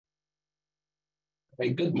Hey,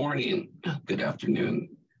 good morning, good afternoon.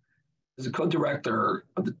 As a co-director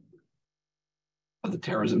of the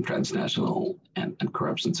Terrorism Transnational and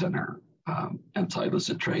Corruption Center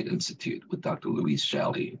Anti-Illicit Trade Institute with Dr. Louise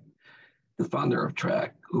Shalley, the founder of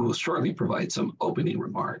TRAC, who will shortly provide some opening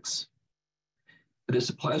remarks. It is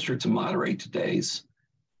a pleasure to moderate today's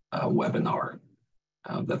webinar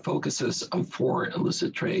that focuses on 4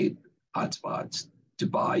 illicit trade hotspots: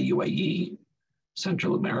 Dubai, UAE,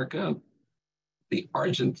 Central America, the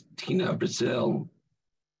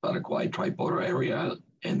Argentina-Brazil-Paraguay triborder area,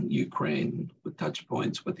 and Ukraine, with touch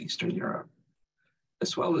points with Eastern Europe,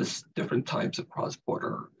 as well as different types of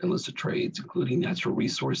cross-border illicit trades, including natural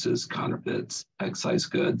resources, counterfeits, excise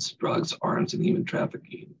goods, drugs, arms, and human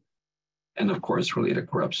trafficking, and of course, related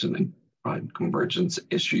corruption and crime convergence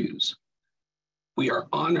issues. We are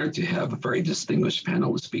honored to have a very distinguished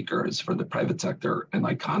panel of speakers from the private sector and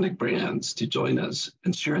iconic brands to join us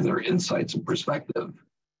and share their insights and perspective,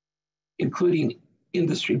 including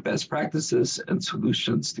industry best practices and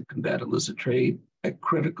solutions to combat illicit trade at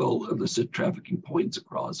critical illicit trafficking points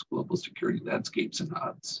across global security landscapes and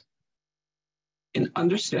hubs. In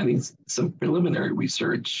understanding some preliminary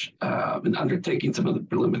research, and undertaking some of the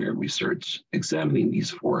preliminary research, examining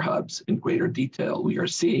these 4 hubs in greater detail, we are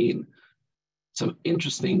seeing some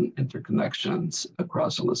interesting interconnections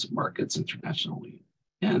across illicit markets internationally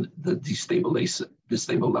and the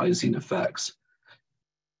destabilizing effects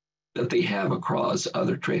that they have across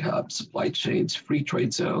other trade hubs, supply chains, free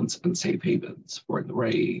trade zones, and safe havens for an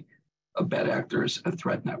array of bad actors and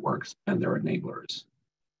threat networks and their enablers.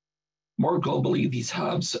 More globally, these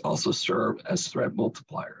hubs also serve as threat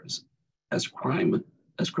multipliers as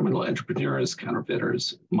criminal entrepreneurs,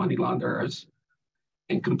 counterfeiters, money launderers,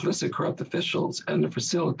 and complicit corrupt officials and the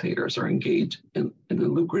facilitators are engaged in a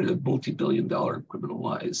lucrative multi-billion-dollar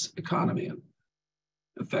criminalized economy.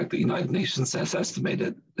 In fact, the United Nations has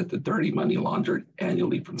estimated that the dirty money laundered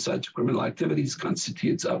annually from such criminal activities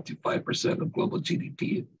constitutes up to 5% of global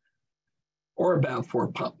GDP, or about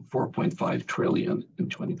 4.5 trillion in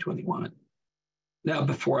 2021. Now,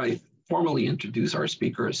 before I formally introduce our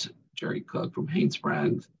speakers, Jerry Cook from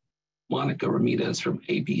Hanesbrand, Monica Ramirez from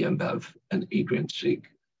AB InBev, and Adrian Sheikh,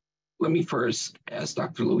 let me first ask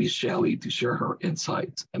Dr. Louise Shalley to share her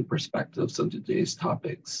insights and perspectives on today's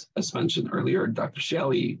topics. As mentioned earlier, Dr.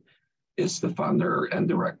 Shalley is the founder and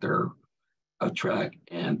director of TRAC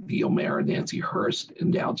and the Omer Nancy Hurst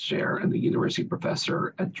Endowed Chair and the University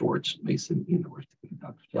Professor at George Mason University.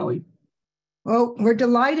 Dr. Shalley. Well, we're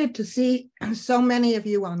delighted to see so many of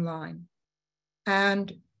you online.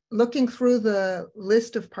 And looking through the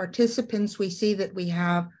list of participants, we see that we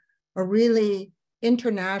have a really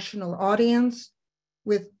international audience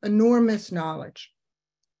with enormous knowledge.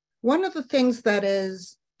 One of the things that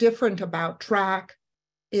is different about TRAC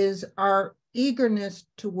is our eagerness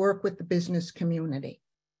to work with the business community.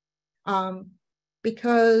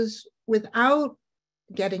 Because without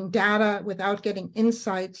getting data, without getting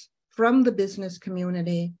insights from the business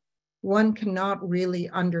community, one cannot really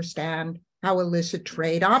understand how illicit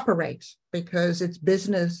trade operates, because it's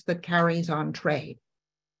business that carries on trade.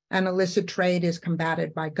 And illicit trade is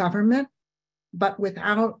combated by government, but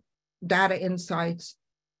without data insights,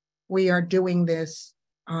 we are doing this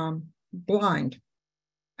blind.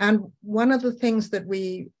 And one of the things that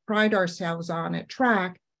we pride ourselves on at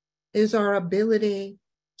TRAC is our ability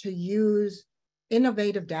to use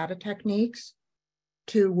innovative data techniques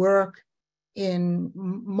to work in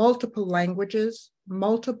multiple languages,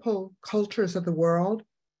 multiple cultures of the world,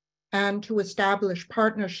 and to establish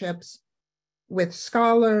partnerships with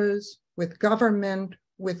scholars, with government,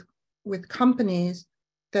 with companies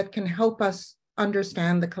that can help us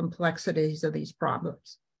understand the complexities of these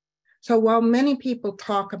problems. So while many people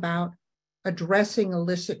talk about addressing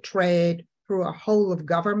illicit trade through a whole of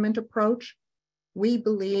government approach, we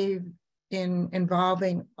believe in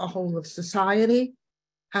involving a whole of society,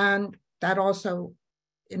 and that also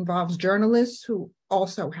involves journalists who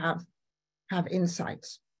also have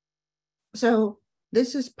insights. So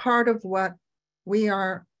this is part of what we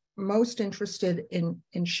are most interested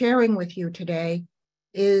in sharing with you today,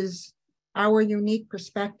 is our unique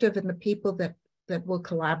perspective and the people that will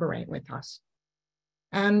collaborate with us.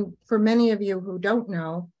 And for many of you who don't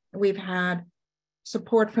know, we've had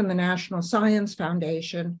support from the National Science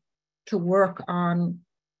Foundation to work on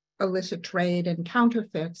illicit trade and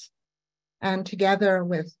counterfeits. And together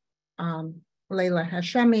with Leila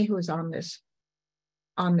Hashemi, who is on this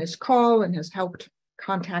call and has helped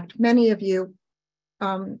contact many of you,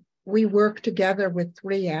 we work together with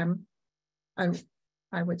 3M.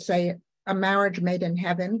 I would say a marriage made in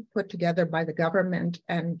heaven, put together by the government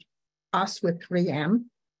and us with 3M,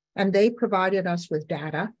 and they provided us with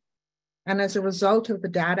data. And as a result of the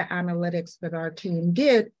data analytics that our team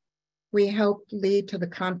did, we helped lead to the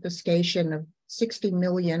confiscation of 60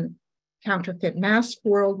 million counterfeit masks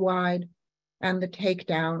worldwide and the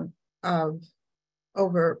takedown of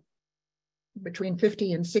over between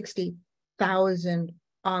 50 and 60,000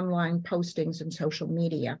 online postings and social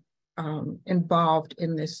media involved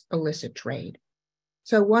in this illicit trade.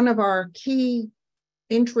 So one of our key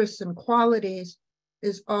interests and qualities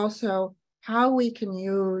is also how we can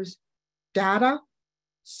use data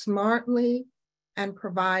smartly and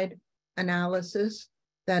provide analysis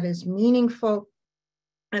that is meaningful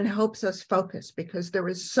and helps us focus, because there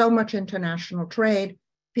is so much international trade.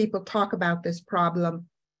 People talk about this problem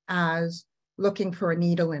as looking for a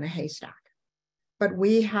needle in a haystack. But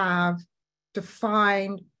we have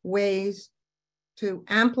defined ways to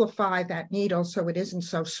amplify that needle so it isn't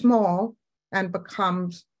so small and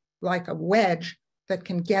becomes like a wedge that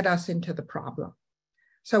can get us into the problem.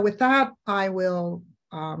 So with that, I will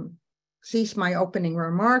cease my opening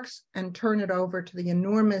remarks and turn it over to the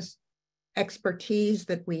enormous expertise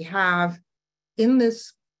that we have in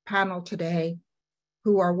this panel today,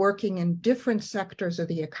 who are working in different sectors of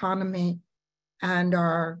the economy and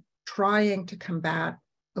are trying to combat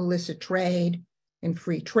illicit trade in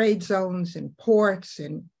free trade zones, in ports,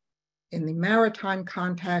 in the maritime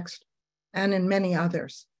context, and in many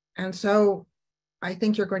others. And so I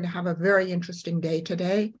think you're going to have a very interesting day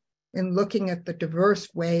today in looking at the diverse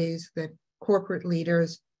ways that corporate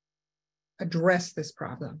leaders address this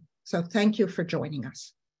problem. So thank you for joining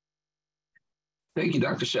us. Thank you,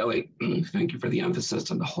 Dr. Shelley. Thank you for the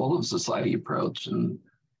emphasis on the whole of society approach and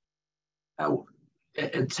how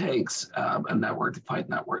it takes a network to fight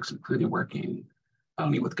networks, including working not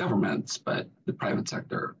only with governments, but the private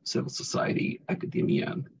sector, civil society,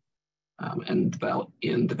 academia, and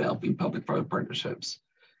developing public-private partnerships.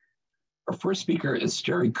 Our first speaker is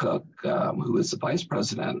Jerry Cook, who is the Vice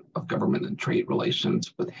President of Government and Trade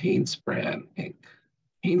Relations with Hanes Brand, Inc.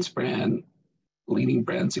 Hanes Brand leading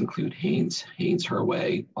brands include Hanes, Hanes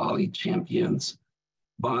Herway, Bali Champions,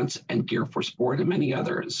 Bonds, and Gear for Sport, and many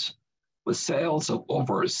others, with sales of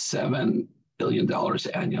over $7 billion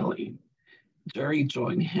annually. Jerry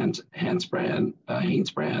joined Hanes Brand in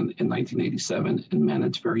 1987 and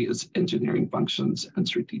managed various engineering functions and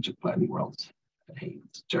strategic planning roles at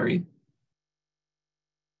Hanes. Jerry?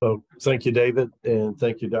 So thank you, David, and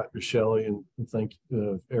thank you, Dr. Shelley, and thank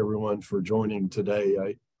everyone for joining today.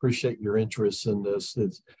 I appreciate your interest in this.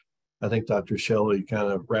 I think Dr. Shelley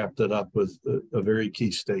kind of wrapped it up with a very key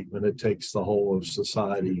statement. It takes the whole of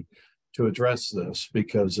society to address this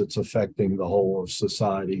because it's affecting the whole of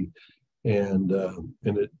society, and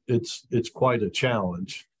it's quite a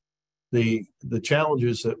challenge. The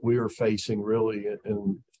challenges that we are facing really,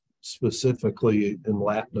 and specifically in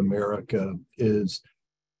Latin America, is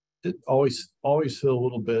it always feel a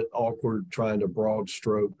little bit awkward trying to broad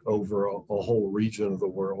stroke over a whole region of the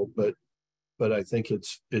world, but I think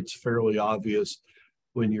it's fairly obvious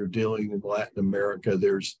when you're dealing in Latin America.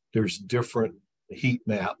 There's different heat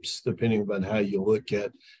maps depending on how you look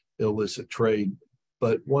at illicit trade.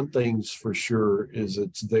 But one thing's for sure is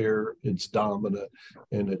it's there, it's dominant,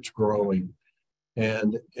 and it's growing.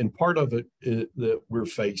 And part of it that we're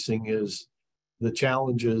facing is the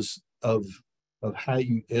challenges of how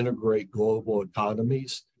you integrate global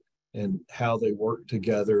economies and how they work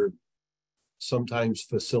together, sometimes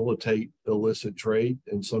facilitate illicit trade,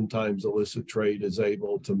 and sometimes illicit trade is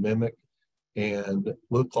able to mimic and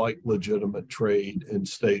look like legitimate trade and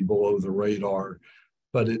stay below the radar.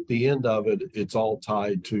 But at the end of it, it's all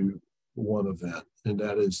tied to one event, and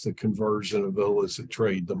that is the conversion of illicit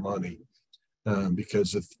trade to money.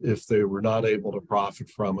 Because if they were not able to profit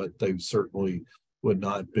from it, they certainly would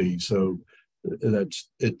not be. So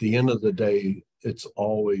that's, at the end of the day, it's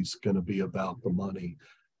always going to be about the money.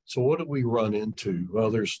 So what do we run into?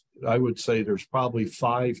 Well, I would say there's probably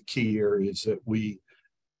 5 key areas that we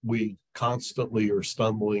constantly are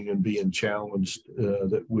stumbling and being challenged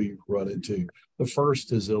that we run into. The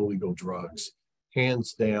first is illegal drugs.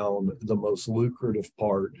 Hands down, the most lucrative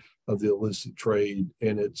part of the illicit trade,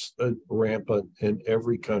 and it's rampant in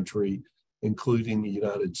every country, including the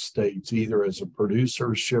United States, either as a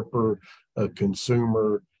producer, shipper, a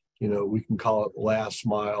consumer. You know, we can call it last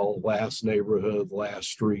mile, last neighborhood, last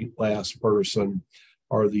street, last person,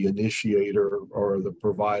 or the initiator or the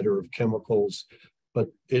provider of chemicals. But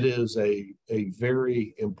it is a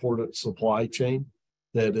very important supply chain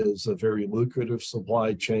that is a very lucrative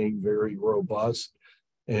supply chain, very robust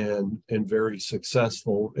and very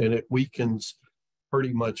successful. And it weakens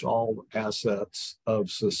pretty much all assets of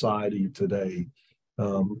society today.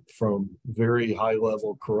 from very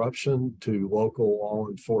high-level corruption to local law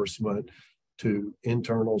enforcement to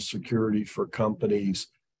internal security for companies,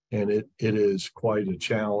 and it is quite a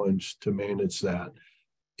challenge to manage that.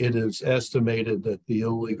 It is estimated that the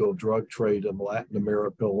illegal drug trade in Latin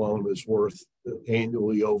America alone is worth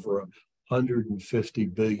annually over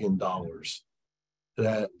 $150 billion.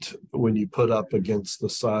 That, when you put up against the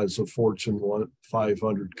size of Fortune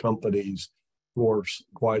 500 companies, dwarfs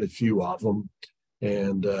quite a few of them,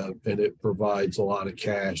 and it provides a lot of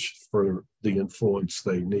cash for the influence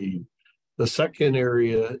they need. The second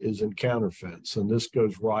area is in counterfeits, and this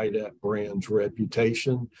goes right at brands'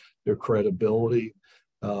 reputation, their credibility,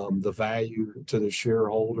 the value to the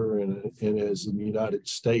shareholder, and as in the United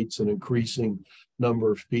States, an increasing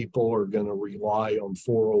number of people are going to rely on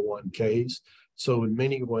 401ks. So in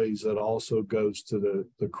many ways, that also goes to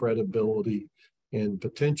the credibility and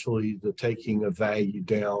potentially the taking of value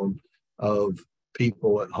down of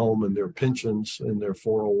people at home and their pensions and their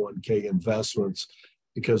 401k investments,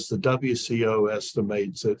 because the WCO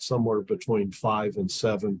estimates that somewhere between 5 and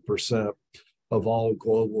 7% of all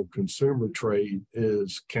global consumer trade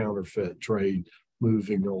is counterfeit trade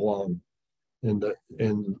moving along. And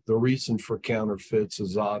the reason for counterfeits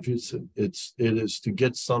is obvious. It is to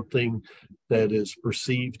get something that is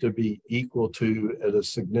perceived to be equal to at a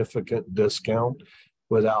significant discount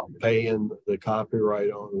without paying the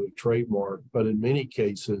copyright on the trademark. But in many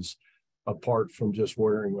cases, apart from just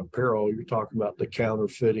wearing apparel, you're talking about the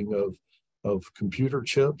counterfeiting of computer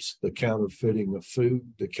chips, the counterfeiting of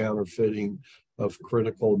food, the counterfeiting of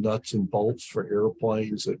critical nuts and bolts for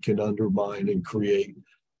airplanes that can undermine and create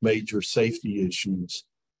major safety issues.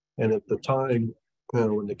 And at the time,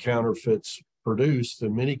 when the counterfeits produced,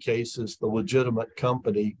 in many cases, the legitimate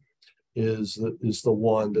company is the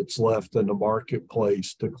one that's left in the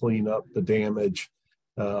marketplace to clean up the damage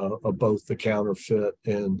of both the counterfeit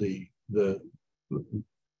and the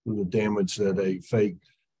damage that a fake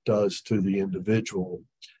does to the individual.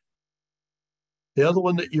 The other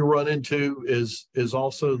one that you run into is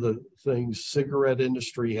also the things. Cigarette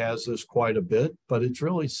industry has this quite a bit, but it's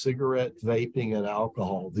really cigarette, vaping, and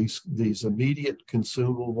alcohol. These immediate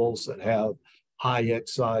consumables that have high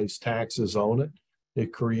excise taxes on it.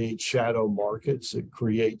 It creates shadow markets. It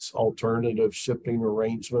creates alternative shipping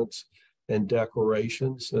arrangements and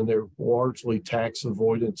declarations, and they're largely tax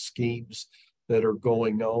avoidance schemes that are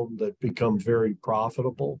going on that become very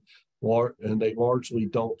profitable. And they largely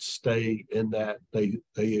don't stay in that, they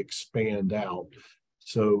expand out.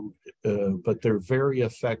 So, but they're very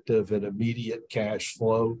effective in immediate cash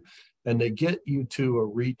flow, and they get you to a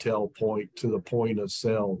retail point, to the point of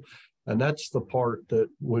sale. And that's the part that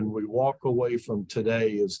when we walk away from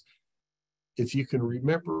today is, if you can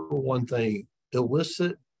remember one thing,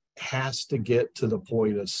 illicit has to get to the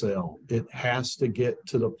point of sale. It has to get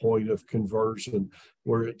to the point of conversion,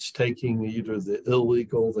 where it's taking either the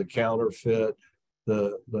illegal, the counterfeit,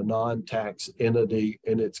 the non-tax entity,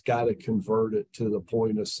 and it's got to convert it to the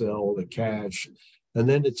point of sale, the cash, and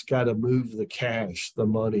then it's got to move the cash, the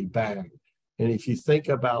money back. And if you think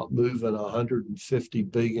about moving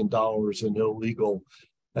 $150 billion in illegal,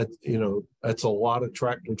 that's a lot of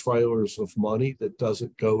tractor trailers of money that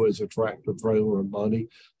doesn't go as a tractor trailer of money.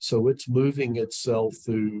 So it's moving itself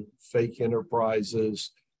through fake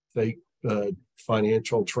enterprises, fake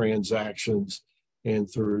financial transactions, and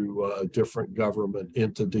through different government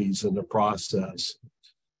entities in the process.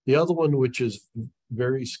 The other one, which is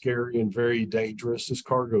very scary and very dangerous, is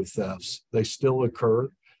cargo thefts. They still occur.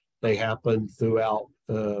 They happen throughout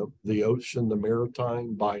the ocean, the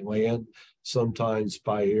maritime, by land, sometimes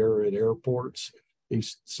by air at airports.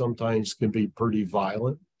 These sometimes can be pretty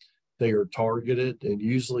violent. They are targeted, and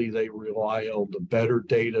usually they rely on the better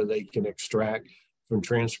data they can extract from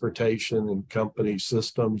transportation and company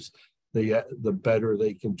systems. The better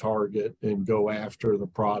they can target and go after the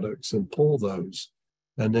products and pull those.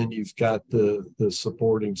 And then you've got the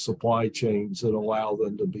supporting supply chains that allow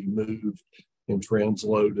them to be moved and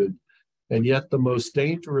transloaded. And yet the most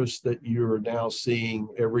dangerous that you're now seeing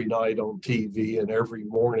every night on TV and every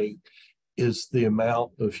morning is the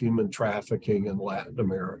amount of human trafficking in Latin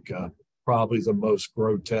America, probably the most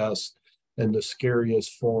grotesque and the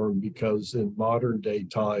scariest form, because in modern day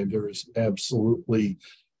time, there is absolutely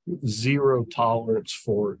zero tolerance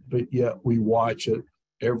for it, but yet we watch it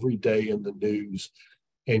every day in the news,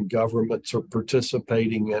 and governments are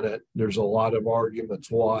participating in it. There's a lot of arguments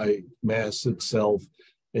why mass itself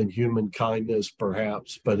and human kindness,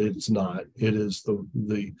 perhaps, but it's not. It is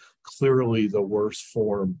the clearly the worst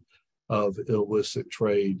form of illicit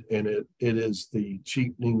trade, and it is the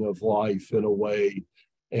cheapening of life in a way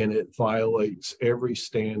and it violates every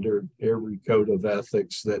standard, every code of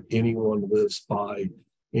ethics that anyone lives by,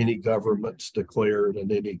 any government's declared,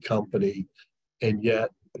 and any company. And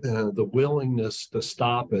yet the willingness to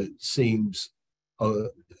stop it seems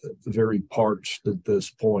very parched at this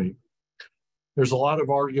point. There's a lot of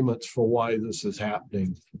arguments for why this is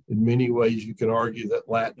happening. In many ways, you can argue that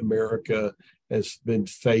Latin America has been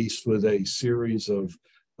faced with a series of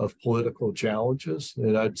political challenges.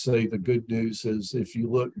 And I'd say the good news is if you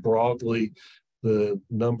look broadly, the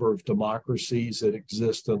number of democracies that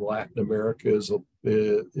exist in Latin America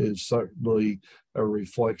is certainly a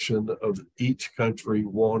reflection of each country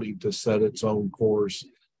wanting to set its own course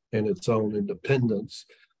and its own independence,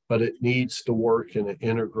 but it needs to work in an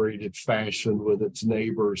integrated fashion with its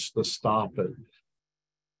neighbors to stop it.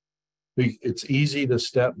 It's easy to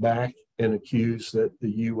step back and accuse that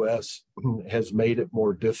the U.S. has made it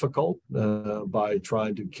more difficult by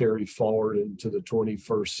trying to carry forward into the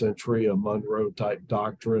 21st century a Monroe-type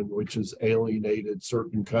doctrine, which has alienated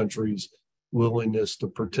certain countries' willingness to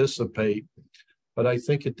participate. But I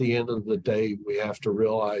think at the end of the day, we have to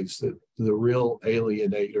realize that the real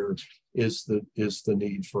alienator is the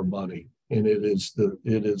need for money, and it is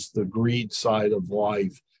the greed side of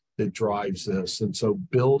life that drives this. And so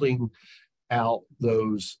building out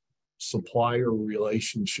those supplier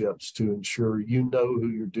relationships to ensure you know who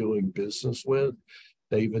you're doing business with.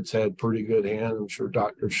 David's had pretty good hand. I'm sure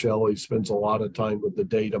Dr. Shelley spends a lot of time with the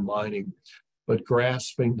data mining, but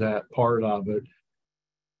grasping that part of it.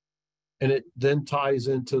 And it then ties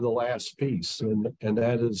into the last piece, and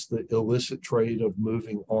that is the illicit trade of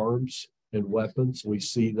moving arms and weapons. We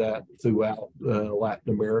see that throughout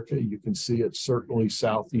Latin America. You can see it certainly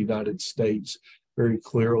south of the United States, very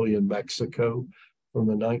clearly in Mexico. From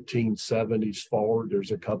the 1970s forward,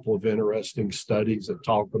 there's a couple of interesting studies that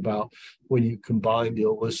talk about when you combine the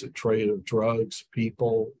illicit trade of drugs,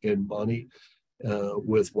 people, and money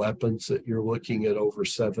with weapons, that you're looking at over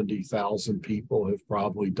 70,000 people have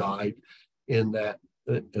probably died in that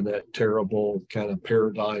terrible kind of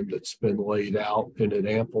paradigm that's been laid out, and it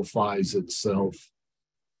amplifies itself.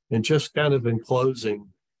 And just kind of in closing,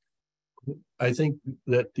 I think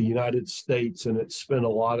that the United States, and it's spent a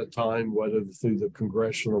lot of time, whether through the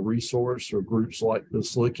congressional resource or groups like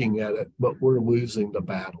this looking at it, but we're losing the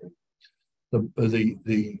battle.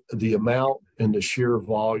 The amount and the sheer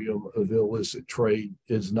volume of illicit trade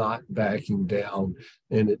is not backing down,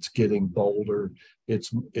 and it's getting bolder.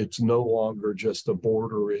 It's no longer just a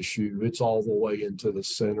border issue. It's all the way into the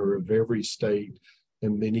center of every state.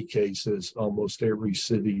 In many cases, almost every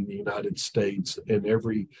city in the United States and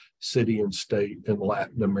every city and state in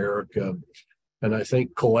Latin America. And I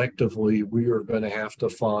think collectively, we are going to have to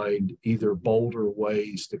find either bolder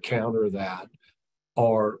ways to counter that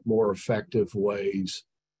or more effective ways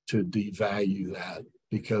to devalue that.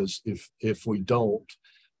 Because if we don't,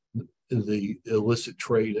 the illicit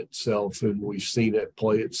trade itself, and we've seen it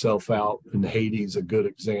play itself out, and Haiti is a good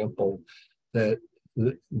example, that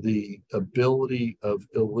the ability of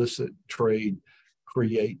illicit trade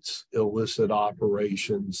creates illicit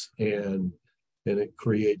operations, and it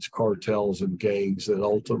creates cartels and gangs that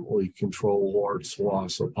ultimately control large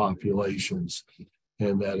swaths of populations.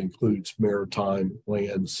 And that includes maritime,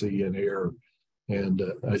 land, sea, and air. And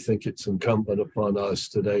I think it's incumbent upon us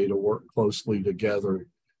today to work closely together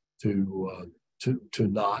to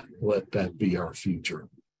not let that be our future.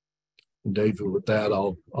 And David, with that,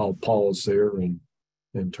 I'll pause there and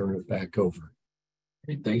turn it back over.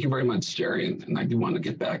 Great. Thank you very much, Jerry. And I do want to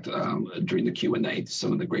get back to, during the Q&A, to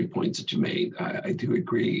some of the great points that you made. I do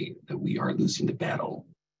agree that we are losing the battle.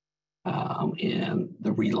 And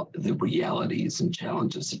the realities and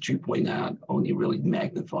challenges that you point out only really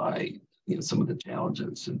magnify some of the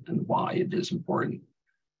challenges and why it is important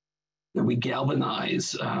that we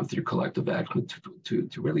galvanize through collective action to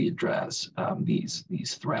really address these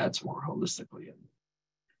threats more holistically.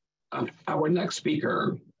 Our next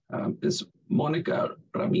speaker is Monica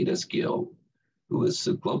Ramirez-Gil, who is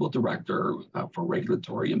the Global Director for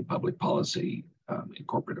Regulatory and Public Policy and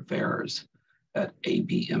Corporate Affairs at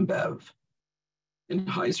AB InBev.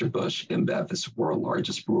 Anheuser-Busch InBev is the world's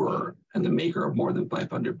largest brewer and the maker of more than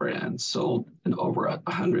 500 brands sold in over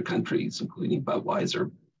 100 countries, including Budweiser,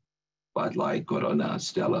 Bud Light, Corona,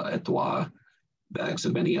 Stella Artois, Beck's,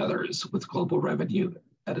 and many others, with global revenue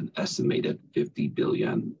at an estimated $50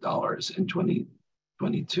 billion in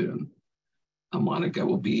 2022. Monica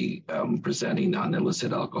will be presenting on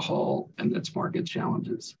illicit alcohol and its market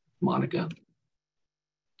challenges. Monica.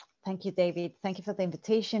 Thank you, David. Thank you for the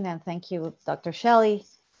invitation, and thank you, Dr. Shelley.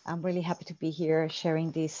 I'm really happy to be here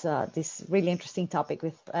sharing this really interesting topic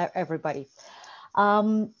with everybody.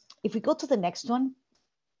 If we go to the next one,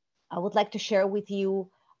 I would like to share with you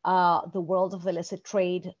the world of illicit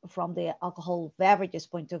trade from the alcohol beverages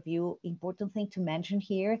point of view. Important thing to mention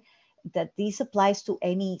here that this applies to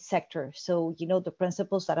any sector. So, you know, the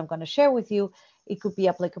principles that I'm going to share with you, it could be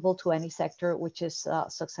applicable to any sector which is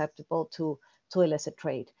susceptible to illicit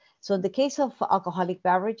trade. So in the case of alcoholic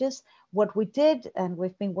beverages, what we did, and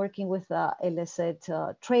we've been working with illicit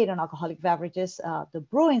trade on alcoholic beverages, the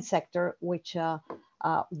brewing sector, which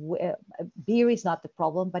beer is not the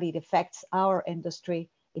problem, but it affects our industry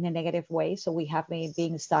in a negative way. So we have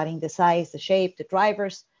been studying the size, the shape, the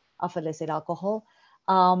drivers of illicit alcohol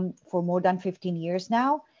for more than 15 years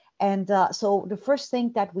now. And so the first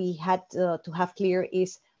thing that we had to have clear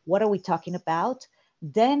is, what are we talking about?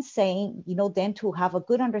 Then saying, you know, then to have a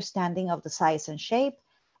good understanding of the size and shape.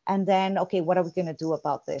 And then, okay, what are we going to do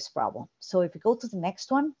about this problem? So if we go to the next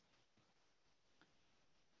one.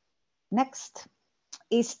 Next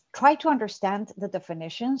is try to understand the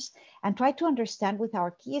definitions and try to understand with our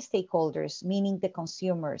key stakeholders, meaning the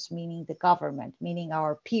consumers, meaning the government, meaning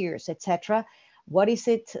our peers, etc. What is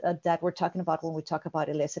it that we're talking about when we talk about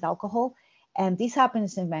illicit alcohol? And this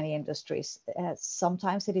happens in many industries.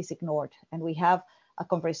 Sometimes it is ignored, and we have a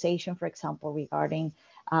conversation, for example, regarding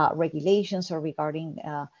regulations or regarding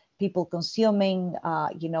people consuming,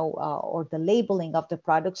 or the labeling of the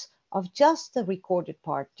products of just the recorded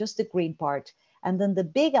part, just the green part. And then the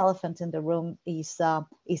big elephant in the room is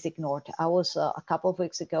ignored. I was a couple of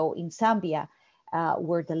weeks ago in Zambia,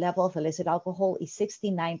 where the level of illicit alcohol is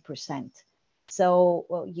 69%. So,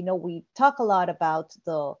 we talk a lot about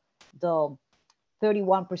the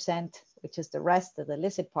 31%, which is the rest of the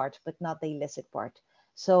illicit part, but not the illicit part.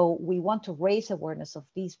 So we want to raise awareness of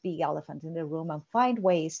these big elephants in the room and find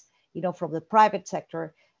ways, from the private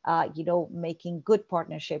sector, making good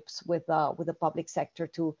partnerships with the public sector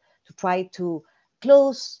to try to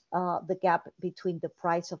close the gap between the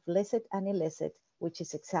price of licit and illicit, which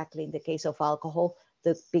is exactly in the case of alcohol,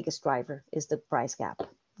 the biggest driver is the price gap.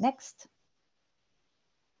 Next.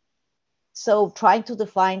 So trying to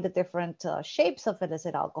define the different shapes of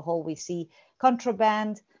illicit alcohol, we see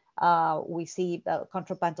contraband, we see the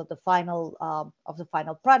contraband of the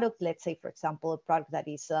final product. Let's say, for example, a product that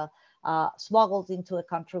is smuggled into a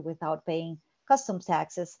country without paying customs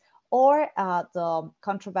taxes, or the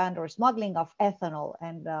contraband or smuggling of ethanol.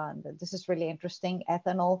 And this is really interesting.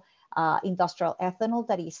 Ethanol, industrial ethanol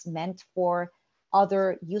that is meant for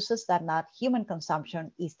other uses that not human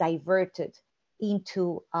consumption, is diverted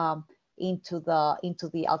into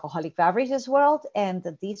the alcoholic beverages world. And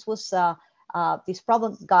this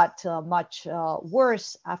problem got much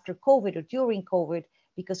worse after COVID or during COVID,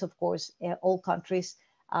 because of course all countries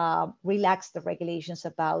relaxed the regulations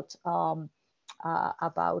about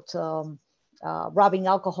rubbing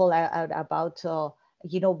alcohol out, about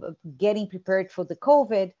getting prepared for the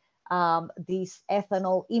COVID. These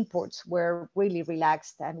ethanol imports were really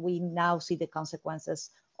relaxed, and we now see the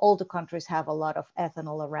consequences. All the countries have a lot of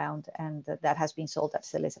ethanol around, and that has been sold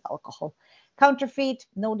as illicit alcohol. Counterfeit,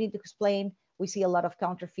 no need to explain. We see a lot of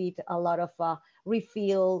counterfeit, a lot of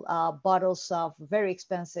refill bottles of very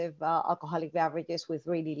expensive alcoholic beverages with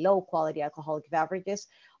really low quality alcoholic beverages.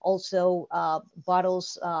 Also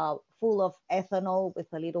bottles full of ethanol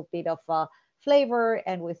with a little bit of flavor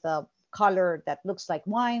and with a color that looks like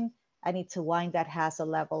wine. And it's a wine that has a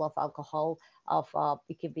level of alcohol of,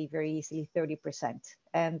 it can be very easily 30%.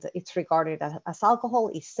 And it's regarded as alcohol,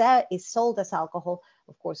 is sold as alcohol.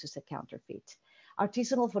 Of course, it's a counterfeit.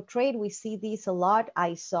 Artisanal for trade, we see these a lot.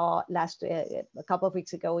 I saw a couple of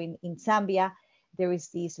weeks ago in Zambia, there is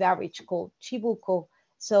this beverage called chibuco.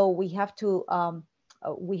 So we have to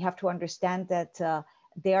understand that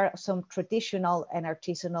there are some traditional and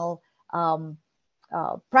artisanal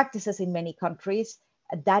practices in many countries.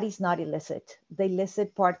 That is not illicit. The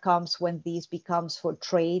illicit part comes when these becomes for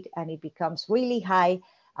trade and it becomes really high,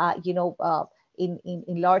 in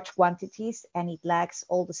large quantities, and it lacks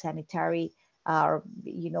all the sanitary,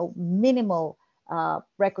 minimal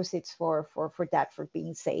requisites for that, for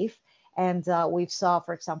being safe. And we saw,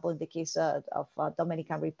 for example, in the case of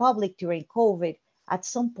Dominican Republic during COVID, at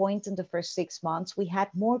some point in the first 6 months, we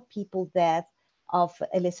had more people dead of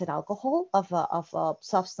illicit alcohol, of a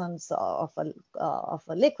substance, of a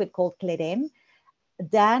liquid called cleren,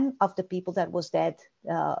 than of the people that was dead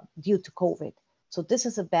due to COVID. So this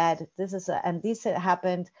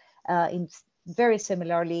happened very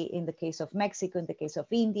similarly in the case of Mexico, in the case of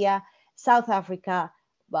India, South Africa.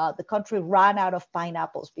 The country ran out of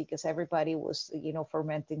pineapples because everybody was,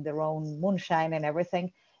 fermenting their own moonshine and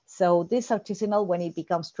everything. So this artisanal, when it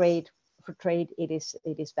becomes trade, it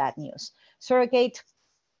is bad news. Surrogate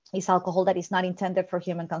is alcohol that is not intended for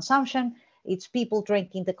human consumption. It's people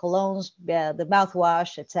drinking the colognes, the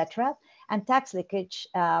mouthwash, etc. And tax leakage,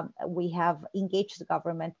 we have engaged the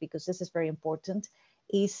government because this is very important,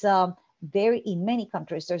 is in many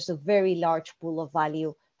countries, there's a very large pool of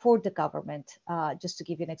value for the government. Just to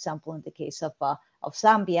give you an example, in the case of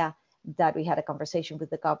Zambia, that we had a conversation with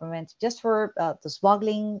the government, just for the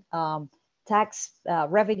smuggling tax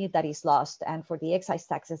revenue that is lost and for the excise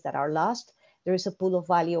taxes that are lost, there is a pool of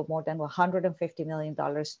value of more than $150 million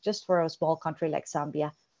just for a small country like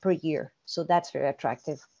Zambia per year. So that's very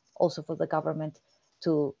attractive also for the government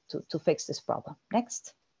to fix this problem.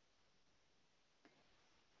 Next.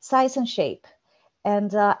 Size and shape.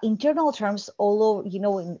 And in general terms, although, you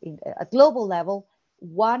know, in a global level,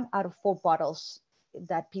 1 out of 4 bottles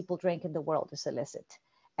that people drink in the world is illicit.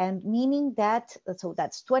 And meaning that, so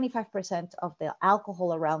that's 25% of the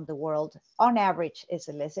alcohol around the world on average is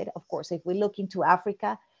illicit. Of course, if we look into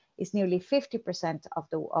Africa, it's nearly 50% of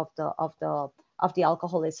the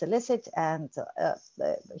alcohol is illicit. And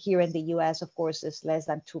here in the US, of course, is less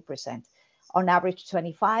than 2%. On average,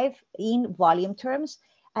 25 in volume terms.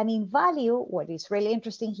 And in value, what is really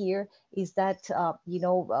interesting here is that,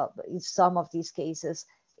 in some of these cases,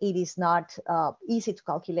 it is not easy to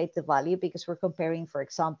calculate the value because we're comparing, for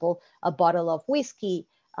example, a bottle of whiskey,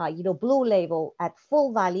 blue label at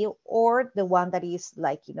full value, or the one that is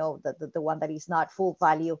like, the one that is not full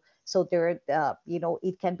value. So there,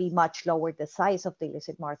 it can be much lower, the size of the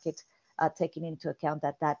illicit market, taking into account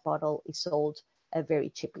that that bottle is sold very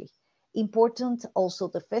cheaply. Important also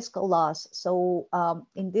the fiscal laws. So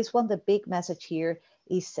in this one, the big message here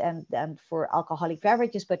is, and for alcoholic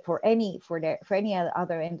beverages, but for any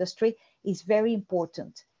other industry, is very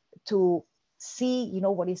important to see,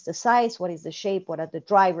 what is the size, what is the shape, what are the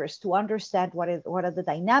drivers, to understand what are the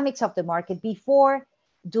dynamics of the market before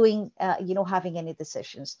doing, having any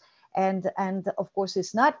decisions. And of course,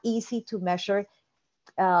 it's not easy to measure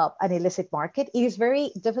an illicit market. It is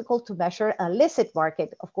very difficult to measure a licit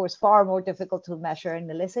market, of course, far more difficult to measure an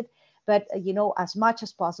illicit, but as much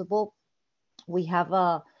as possible, we have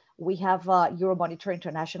Euromonitor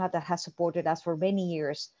International that has supported us for many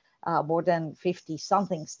years, more than 50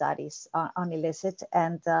 something studies on illicit,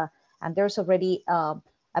 and there's already a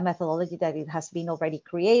methodology that it has been already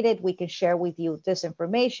created. We can share with you this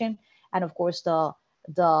information, and of course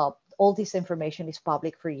all this information is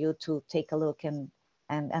public for you to take a look and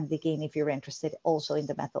dig in if you're interested also in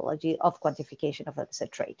the methodology of quantification of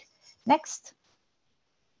illicit trade. Next.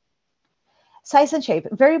 Size and shape.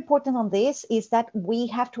 Very important on this is that we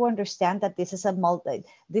have to understand that this is an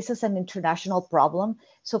international problem.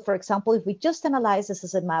 So for example, if we just analyze this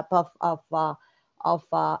as a map of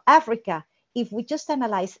Africa, if we just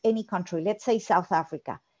analyze any country, let's say South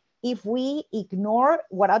Africa, if we ignore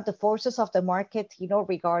what are the forces of the market,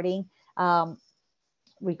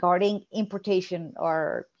 regarding importation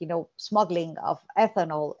or smuggling of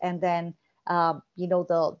ethanol, and then the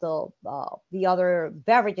other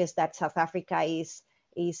beverages that South Africa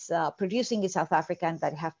is producing in South Africa and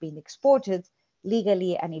that have been exported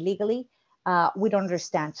legally and illegally, we don't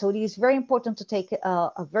understand. So it is very important to take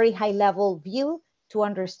a very high level view to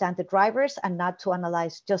understand the drivers and not to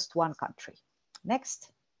analyze just one country.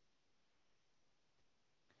 Next.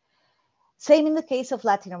 Same in the case of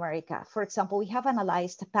Latin America. For example, we have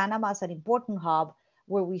analyzed Panama as an important hub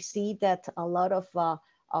where we see that a lot of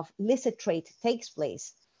illicit trade takes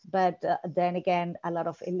place, but then again, a lot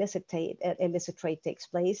of illicit trade takes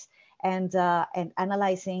place, and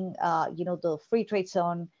analyzing, the free trade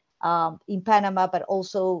zone in Panama, but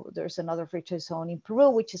also there's another free trade zone in Peru,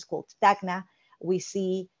 which is called Tacna. We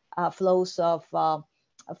see flows of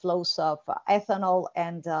ethanol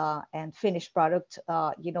and finished product,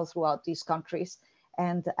 throughout these countries.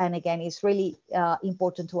 And again, it's really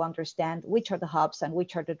important to understand which are the hubs and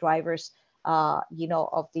which are the drivers,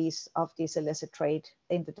 of these illicit trade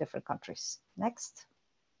in the different countries. Next.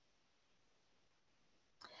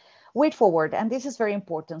 Way forward, and this is very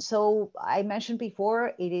important. So I mentioned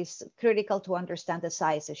before, it is critical to understand the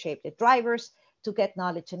size, the shape, the drivers, to get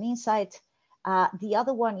knowledge and insight. The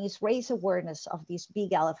other one is raise awareness of this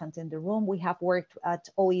big elephant in the room. We have worked at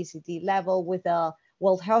OECD level with the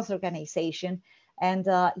World Health Organization, and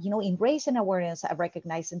in raising awareness of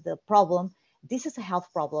recognizing the problem. This is a health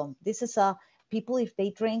problem. This is people, if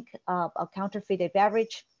they drink a counterfeited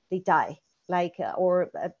beverage, they die.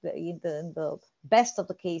 Or in the best of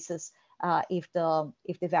the cases, if the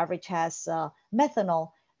beverage has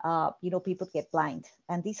methanol, people get blind,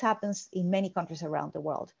 and this happens in many countries around the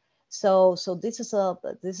world. So this is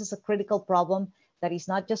a critical problem that is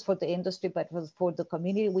not just for the industry, but for the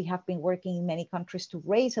community. We have been working in many countries to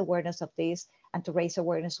raise awareness of this and to raise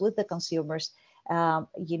awareness with the consumers.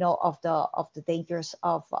 of the dangers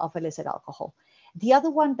of illicit alcohol. The other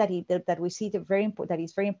one that we see that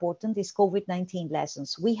is very important is COVID-19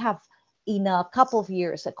 lessons. We have, in a couple of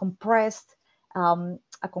years, a compressed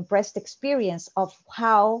experience of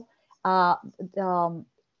how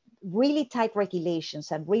really tight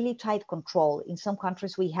regulations and really tight control. In some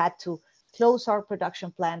countries, we had to close our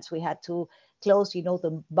production plants. We had to close,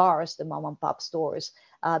 the bars, the mom and pop stores,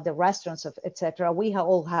 the restaurants, etc. We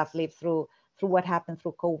all have lived through what happened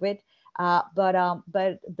through COVID. But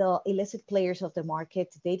the illicit players of the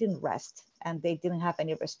market, they didn't rest and they didn't have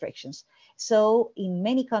any restrictions. So in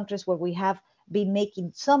many countries where we have been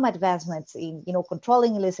making some advancements in,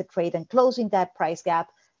 controlling illicit trade and closing that price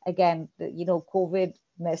gap, again, COVID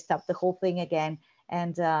messed up the whole thing again.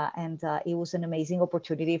 And it was an amazing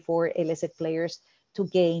opportunity for illicit players to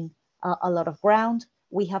gain a lot of ground.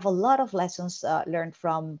 We have a lot of lessons learned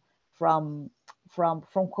from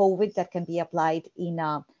COVID that can be applied in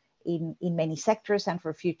many sectors and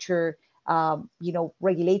for future,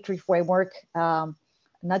 regulatory framework,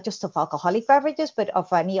 not just of alcoholic beverages, but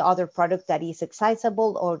of any other product that is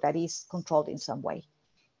excisable or that is controlled in some way.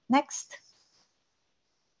 Next.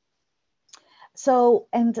 So,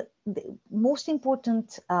 and the most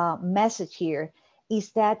important message here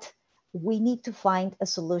is that we need to find a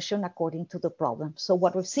solution according to the problem. So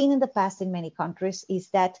what we've seen in the past in many countries is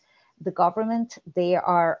that the government, they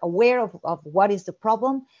are aware of what is the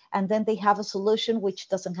problem, and then they have a solution which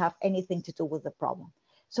doesn't have anything to do with the problem.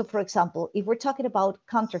 So for example, if we're talking about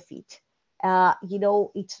counterfeit,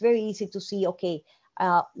 it's very easy to see, okay,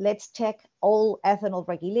 let's check all ethanol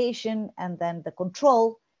regulation and then the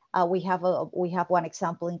control. We have one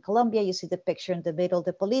example in Colombia. You see the picture in the middle,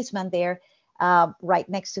 the policeman there, right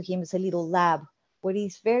next to him is a little lab where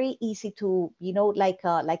it's very easy to, like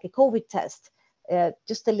a COVID test,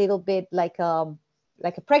 just a little bit like a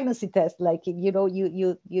pregnancy test, like,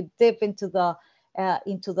 you dip into the,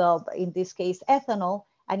 in this case, ethanol,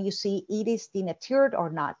 and you see it is denatured or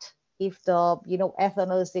not. If the,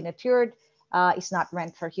 ethanol is denatured, it's not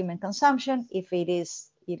meant for human consumption. If it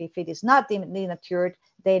is not denatured,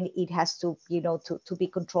 then it has to, to be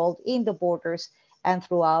controlled in the borders and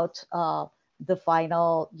throughout the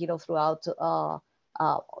final, throughout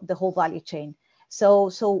the whole value chain.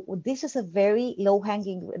 So this is a very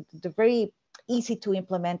very easy to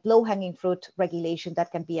implement, low-hanging fruit regulation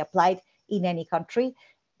that can be applied in any country.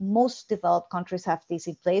 Most developed countries have this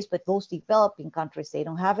in place, but most developing countries, they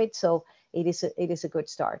don't have it. So it is a good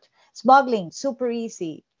start. Smuggling, super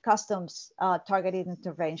easy. Customs targeted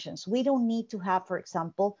interventions. We don't need to have, for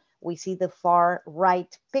example, we see the far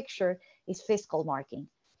right picture is fiscal marking.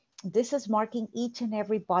 This is marking each and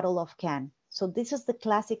every bottle of can. So this is the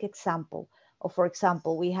classic example of, for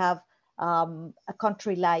example, we have a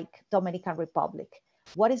country like Dominican Republic.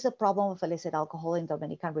 What is the problem of illicit alcohol in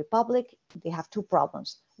Dominican Republic? They have two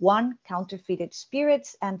problems. One, counterfeited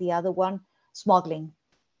spirits, and the other one, smuggling.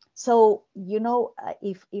 So,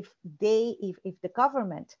 if the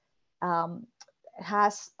government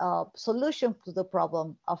has a solution to the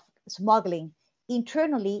problem of smuggling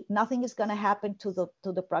internally, nothing is going to happen to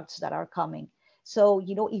the products that are coming. So,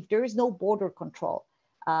 if there is no border control,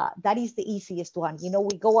 that is the easiest one.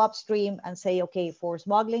 We go upstream and say, okay, for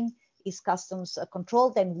smuggling is customs control.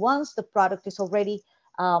 Then once the product is already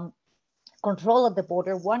controlled at the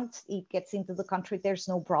border, once it gets into the country, there's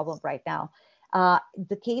no problem right now.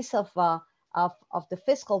 The case of the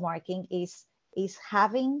fiscal marking is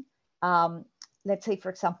having, let's say, for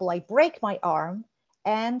example, I break my arm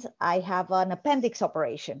and I have an appendix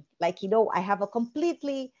operation. Like, I have a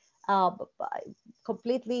completely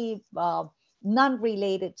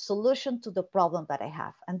non-related solution to the problem that I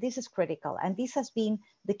have. And this is critical. And this has been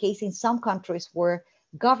the case in some countries where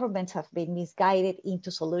governments have been misguided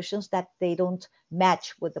into solutions that they don't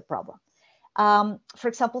match with the problem. For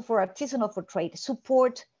example, for artisanal food trade,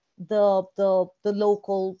 support the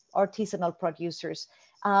local artisanal producers,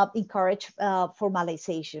 encourage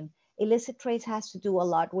formalization. Illicit trade has to do a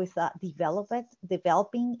lot with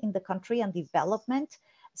developing in the country and development.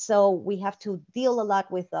 So we have to deal a lot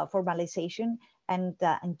with formalization and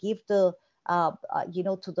give the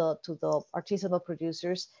to the artisanal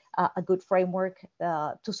producers a good framework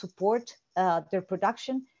to support their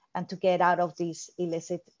production and to get out of these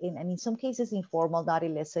illicit, and in some cases informal, not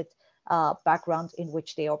illicit background in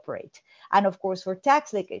which they operate. And of course, for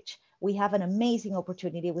tax leakage, we have an amazing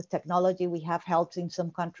opportunity with technology. We have helped in some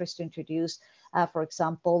countries to introduce, for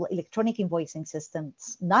example, electronic invoicing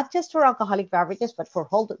systems, not just for alcoholic beverages, but for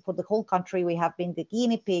the whole country. We have been the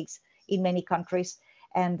guinea pigs in many countries,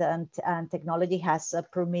 and technology has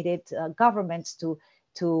permitted governments to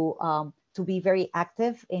be very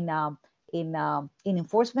active in in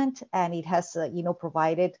enforcement, and it has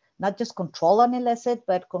provided not just control on illicit,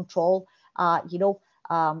 but control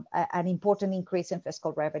an important increase in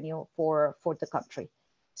fiscal revenue for the country.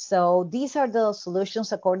 So these are the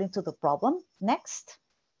solutions according to the problem. Next.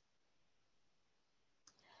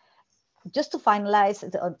 Just to finalize,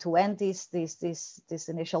 to end this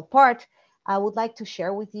initial part, I would like to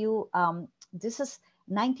share with you, this is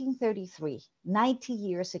 1933, 90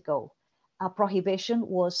 years ago. A prohibition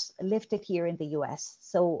was lifted here in the US.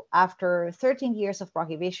 So after 13 years of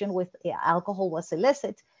prohibition with alcohol was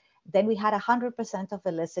illicit, then we had 100% of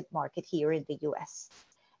illicit market here in the US.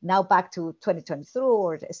 Now back to 2023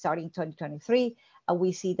 or starting 2023,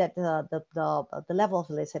 we see that the level of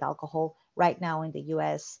illicit alcohol right now in the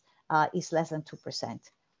US is less than 2%.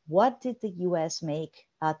 What did the US make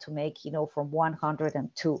to make, from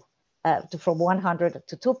 100 to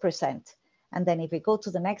 2%? And then if we go to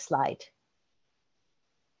the next slide,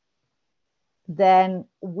 then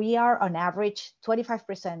we are on average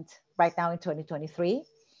 25% right now in 2023.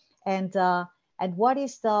 And what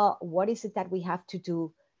is it that we have to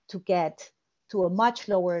do to get to a much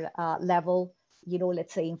lower level,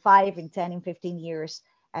 let's say in 5, in 10, in 15 years.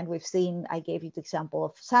 And we've seen, I gave you the example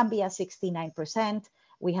of Zambia, 69%.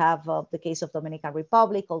 We have the case of Dominican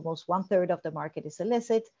Republic, almost 1/3 of the market is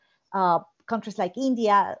illicit. Countries like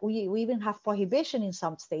India, we even have prohibition in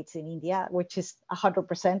some states in India, which is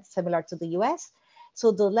 100% similar to the US.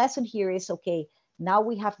 So the lesson here is, okay, now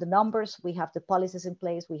we have the numbers, we have the policies in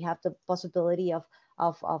place, we have the possibility of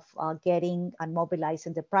getting and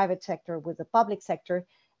mobilizing the private sector with the public sector,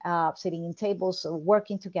 sitting in tables,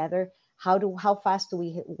 working together. How fast do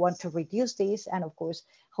we want to reduce these? And of course,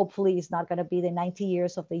 hopefully it's not going to be the 90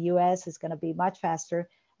 years of the US, it's going to be much faster,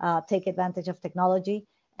 take advantage of technology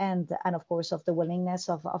and of course of the willingness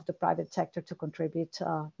of the private sector to contribute,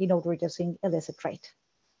 reducing illicit trade.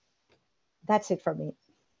 That's it for me.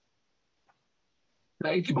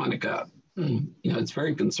 Thank you, Monica. It's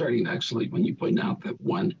very concerning actually when you point out that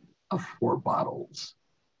 1 of 4 bottles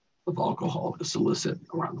of alcohol is illicit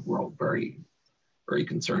around the world. Very, very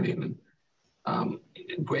concerning. And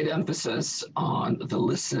great emphasis on the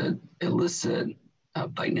illicit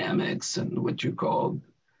dynamics and what you call,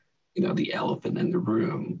 the elephant in the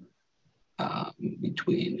room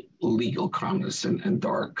between legal commerce and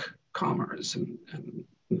dark commerce. And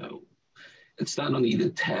it's not only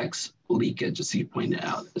the tax leakage, as you point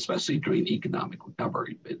out, especially during economic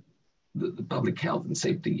recovery, but the public health and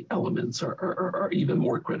safety elements are even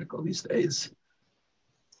more critical these days.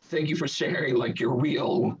 Thank you for sharing your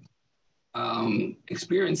real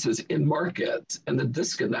experiences in markets and the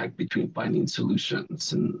disconnect between finding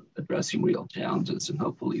solutions and addressing real challenges. And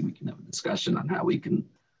hopefully we can have a discussion on how we can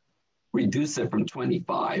reduce it from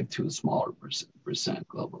 25 to a smaller percent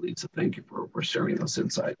globally. So thank you for sharing those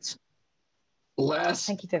insights. Last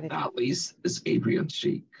but not least is Adrian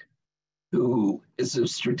Sheik, who is a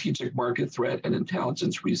strategic market threat and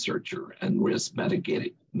intelligence researcher and risk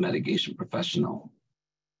mitigation professional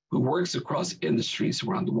who works across industries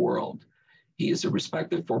around the world. He is a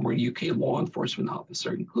respected former UK law enforcement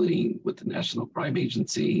officer, including with the National Crime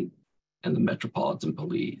Agency and the Metropolitan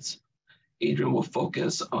Police. Adrian will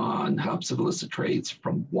focus on hubs of illicit trades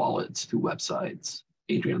from wallets to websites.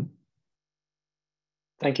 Adrian.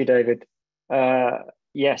 Thank you, David.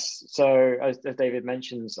 Yes, so as David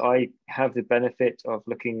mentions, I have the benefit of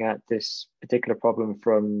looking at this particular problem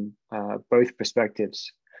from both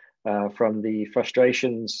perspectives, from the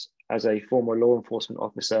frustrations as a former law enforcement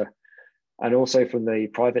officer and also from the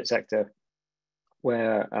private sector,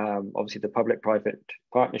 where obviously the public-private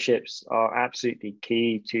partnerships are absolutely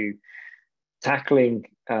key to tackling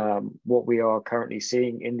what we are currently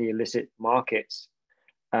seeing in the illicit markets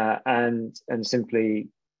and simply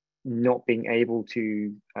not being able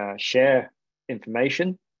to share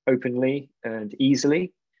information openly and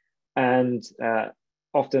easily, and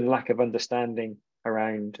often lack of understanding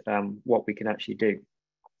around what we can actually do.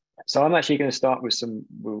 So I'm actually going to start with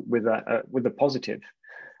the positive,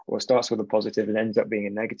 or starts with a positive and ends up being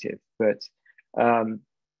a negative. But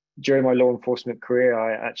during my law enforcement career,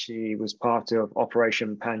 I actually was part of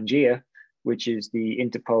Operation Pangea, which is the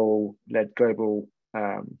Interpol-led global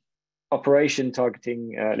operation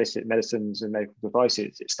targeting illicit medicines and medical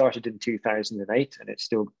devices. It started in 2008 and it's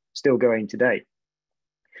still going today.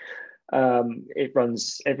 It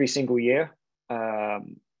runs every single year.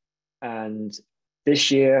 And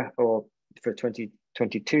this year, or for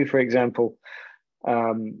 2022, for example,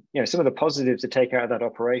 some of the positives to take out of that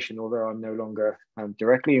operation, although I'm no longer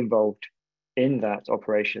directly involved in that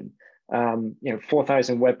operation,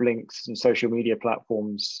 4,000 web links and social media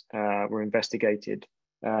platforms were investigated.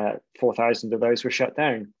 4,000 of those were shut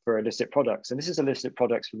down for illicit products. And this is illicit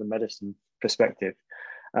products from the medicine perspective.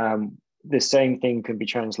 The same thing can be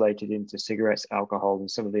translated into cigarettes, alcohol,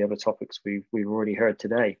 and some of the other topics we've already heard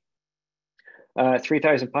today.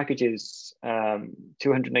 3,000 packages,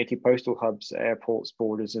 280 postal hubs, airports,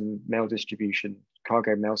 borders, and mail distribution,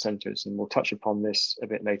 cargo mail centers, and we'll touch upon this a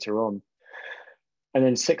bit later on. And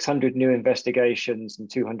then 600 new investigations and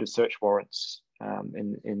 200 search warrants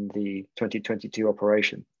in the 2022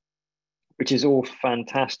 operation, which is all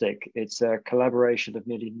fantastic. It's a collaboration of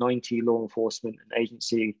nearly 90 law enforcement and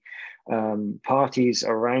agency parties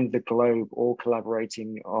around the globe, all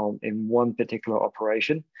collaborating in one particular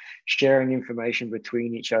operation, sharing information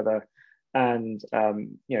between each other, and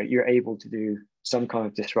you're able to do some kind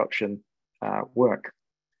of disruption work.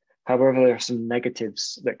 However, there are some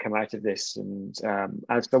negatives that come out of this, and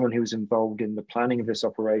as someone who was involved in the planning of this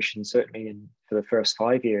operation, certainly for the first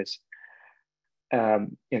 5 years,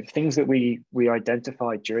 things that we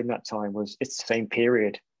identified during that time was it's the same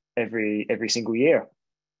period every single year.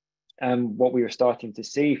 And what we were starting to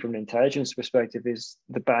see from an intelligence perspective is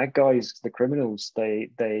the bad guys, the criminals,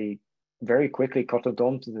 they very quickly cottoned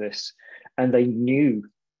on to this, and they knew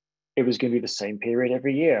it was going to be the same period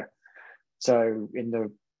every year. So in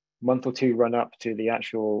the month or two run up to the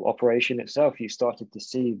actual operation itself, you started to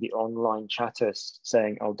see the online chatters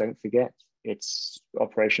saying, oh, don't forget, it's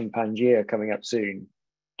Operation Pangaea coming up soon.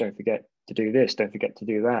 Don't forget to do this, don't forget to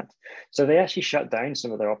do that. So they actually shut down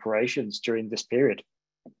some of their operations during this period.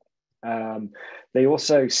 They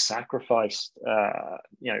also sacrificed,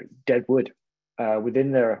 dead wood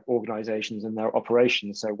within their organizations and their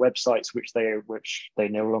operations. So websites which they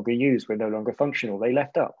no longer use, were no longer functional, they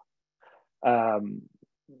left up.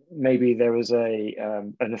 Maybe there was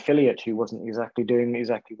an affiliate who wasn't doing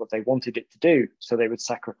exactly what they wanted it to do, so they would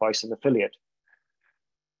sacrifice an affiliate.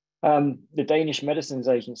 The Danish Medicines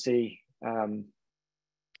Agency, in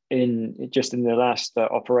the last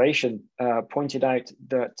operation, pointed out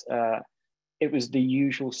that it was the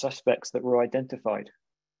usual suspects that were identified.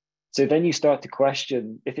 So then you start to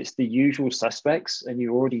question, if it's the usual suspects and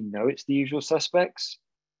you already know it's the usual suspects,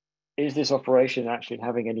 is this operation actually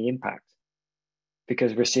having any impact?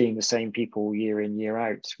 Because we're seeing the same people year in, year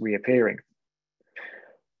out reappearing.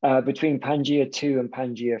 Between Pangaea 2 and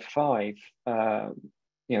Pangaea 5,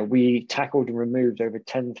 we tackled and removed over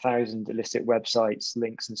 10,000 illicit websites,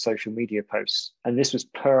 links, and social media posts. And this was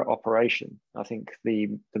per operation. I think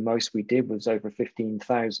the most we did was over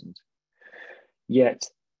 15,000. Yet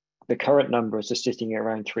the current numbers are sitting at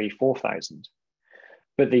around 4,000.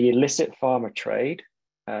 But the illicit pharma trade,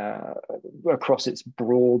 across its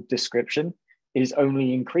broad description, is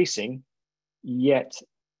only increasing, yet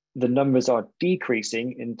the numbers are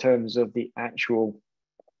decreasing in terms of the actual,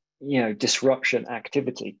 disruption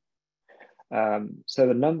activity. So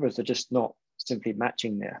the numbers are just not simply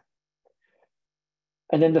matching there.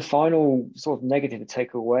 And then the final sort of negative to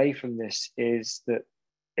take away from this is that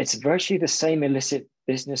it's virtually the same illicit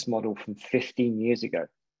business model from 15 years ago.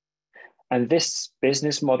 And this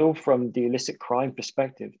business model from the illicit crime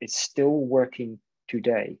perspective is still working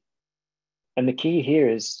today. And the key here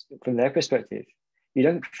is, from their perspective, you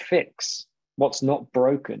don't fix what's not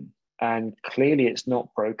broken. And clearly it's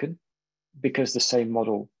not broken because the same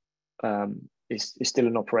model is still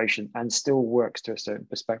in operation and still works to a certain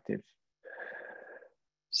perspective.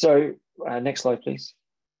 So next slide, please.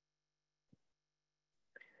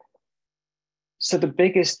 So the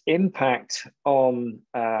biggest impact on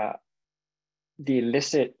certainly the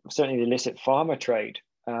illicit pharma trade,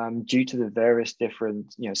 due to the various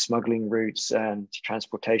different smuggling routes and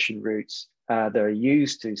transportation routes that are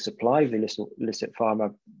used to supply the illicit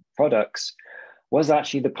pharma products, was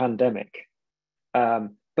actually the pandemic.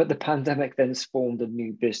 But the pandemic then spawned a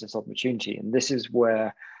new business opportunity. And this is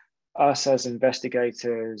where us as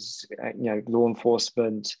investigators, law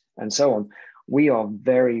enforcement and so on, we are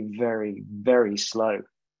very, very, very slow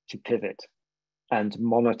to pivot and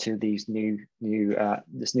monitor this new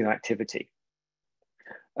activity.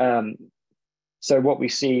 So what we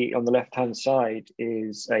see on the left-hand side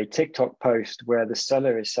is a TikTok post where the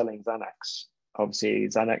seller is selling Xanax. Obviously,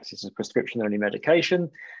 Xanax is a prescription-only medication.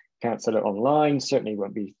 Can't sell it online, certainly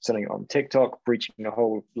won't be selling it on TikTok, breaching a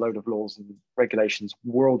whole load of laws and regulations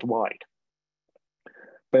worldwide.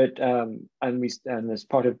 But, and as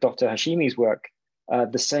part of Dr. Hashimi's work,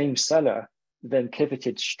 the same seller then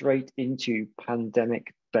pivoted straight into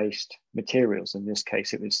pandemic-based materials. In this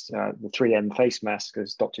case, it was the 3M face mask,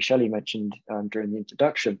 as Dr. Shelley mentioned during the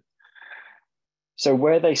introduction. So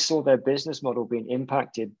where they saw their business model being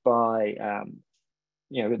impacted by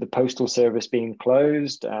the postal service being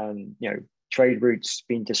closed and trade routes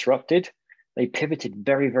being disrupted, they pivoted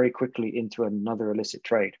very, very quickly into another illicit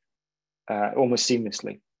trade, almost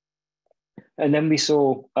seamlessly. And then we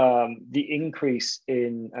saw the increase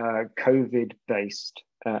in COVID-based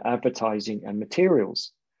advertising and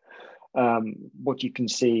materials. What you can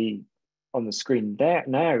see on the screen there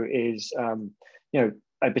now is,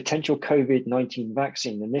 a potential COVID-19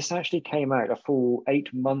 vaccine. And this actually came out a full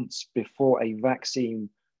 8 months before a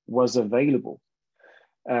vaccine was available.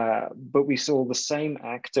 But we saw the same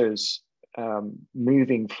actors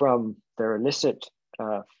moving from their illicit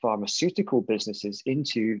pharmaceutical businesses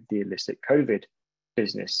into the illicit COVID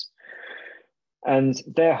business. And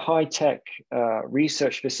their high-tech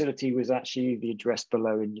research facility was actually the address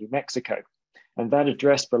below in New Mexico. And that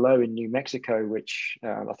address below in New Mexico, which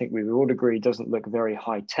I think we would all agree doesn't look very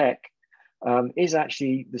high-tech, is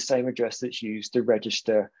actually the same address that's used to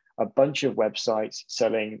register a bunch of websites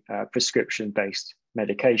selling prescription-based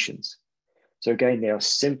medications. So again, they are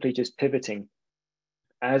simply just pivoting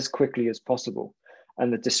as quickly as possible.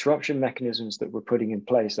 And the disruption mechanisms that we're putting in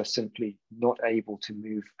place are simply not able to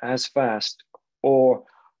move as fast or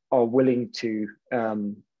are willing to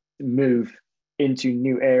move into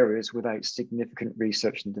new areas without significant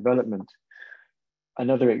research and development.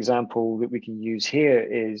 Another example that we can use here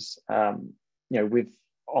is, with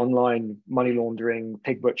online money laundering,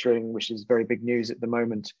 pig butchering, which is very big news at the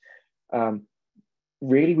moment.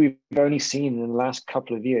 Really, we've only seen in the last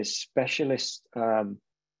couple of years specialist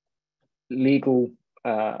legal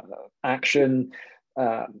action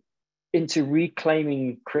into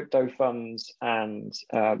reclaiming crypto funds and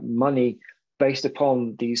money based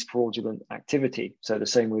upon these fraudulent activity. So the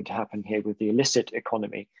same would happen here with the illicit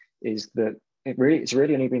economy, is that it's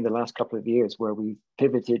really only been the last couple of years where we've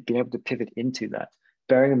been able to pivot into that.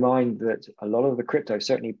 Bearing in mind that a lot of the crypto,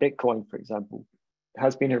 certainly Bitcoin, for example,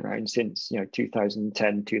 has been around since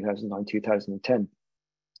 2010, 2009, 2010.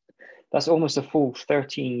 That's almost a full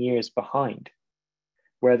 13 years behind,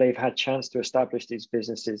 where they've had chance to establish these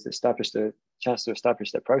businesses, chance to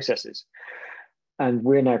establish their processes. And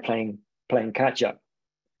we're now playing catch up.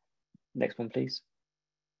 Next one, please.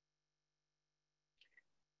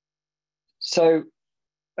 So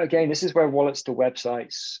again, this is where wallets to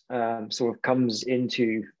websites sort of comes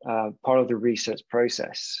into part of the research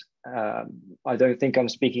process. I don't think I'm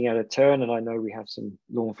speaking out of turn, and I know we have some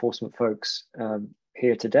law enforcement folks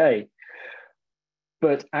here today,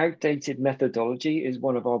 but outdated methodology is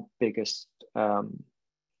one of our biggest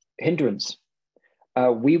hindrance.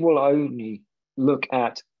 We will only look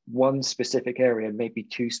at one specific area, maybe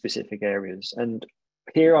two specific areas. And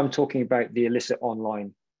here I'm talking about the illicit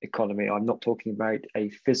online economy. I'm not talking about a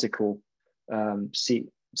physical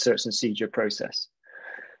search and seizure process.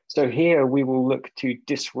 So here we will look to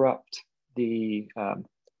disrupt the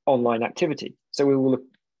online activity. So we will look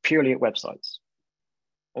purely at websites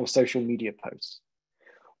or social media posts.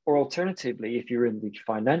 Or alternatively, if you're in the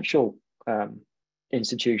financial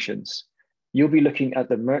institutions, you'll be looking at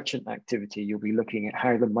the merchant activity. You'll be looking at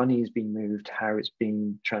how the money is being moved, how it's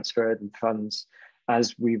being transferred in funds.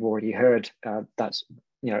 As we've already heard, that's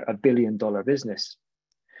 $1 billion business.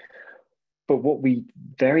 But what we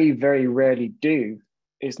very, very rarely do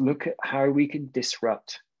is look at how we can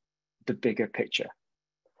disrupt the bigger picture.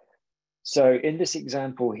 So in this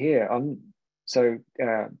example here, for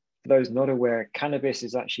those not aware, cannabis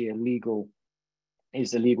is actually a legal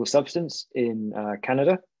substance in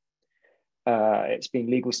Canada. It's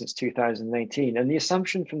been legal since 2018. And the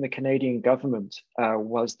assumption from the Canadian government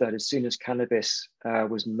was that as soon as cannabis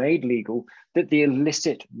was made legal, that the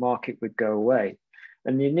illicit market would go away.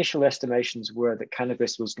 And the initial estimations were that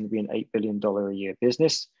cannabis was going to be an $8 billion a year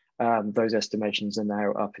business. Those estimations are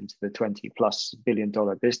now up into the $20+ billion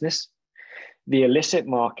business. The illicit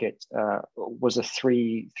market was a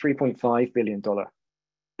 $3.5 billion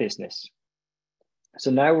business. So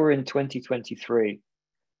now we're in 2023.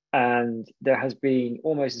 And there has been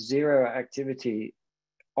almost zero activity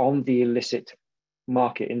on the illicit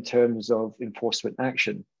market in terms of enforcement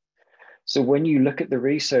action. So when you look at the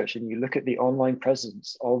research and you look at the online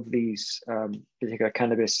presence of these particular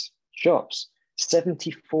cannabis shops,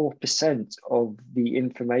 74% of the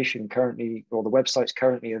information currently, or the websites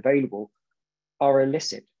currently available, are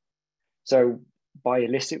illicit. So by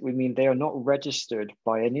illicit, we mean they are not registered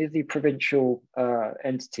by any of the provincial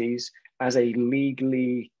entities as a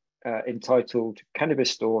legally entitled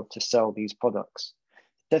cannabis store to sell these products.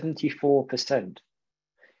 74%.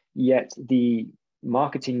 Yet the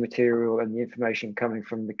marketing material and the information coming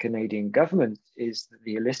from the Canadian government is that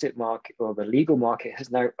the illicit market, or the legal market,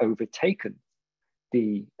 has now overtaken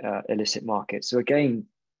the illicit market. So again,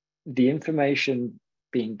 the information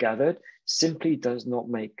being gathered simply does not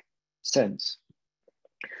make sense.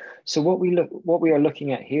 So what we are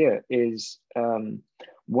looking at here is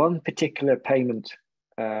one particular payment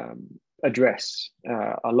address.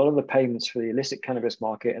 A lot of the payments for the illicit cannabis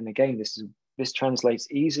market, and again, this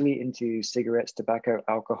translates easily into cigarettes, tobacco,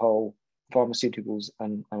 alcohol, pharmaceuticals,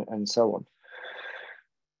 and so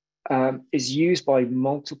on, is used by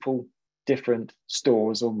multiple different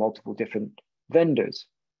stores or multiple different vendors.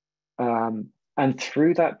 And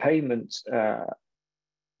through that payment,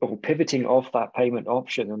 or pivoting off that payment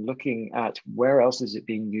option and looking at where else is it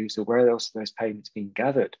being used or where else are those payments being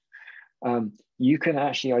gathered, you can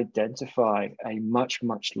actually identify a much,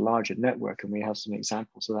 much larger network. And we have some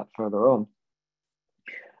examples of that further on,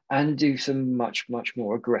 and do some much, much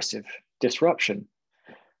more aggressive disruption.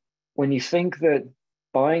 When you think that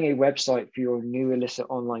buying a website for your new illicit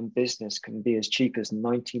online business can be as cheap as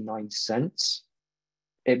 99 cents,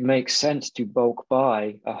 it makes sense to bulk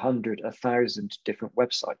buy 100, 1,000 different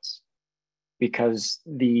websites, because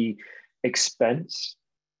the expense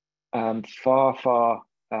far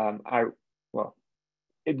out, well,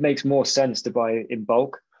 it makes more sense to buy in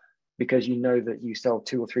bulk, because you know that you sell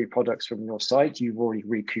 2 or 3 products from your site, you've already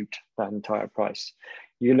recouped that entire price.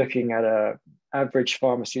 You're looking at a average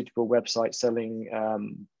pharmaceutical website selling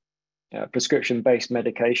prescription-based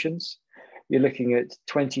medications. You're looking at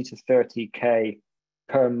 20 to 30K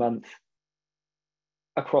per month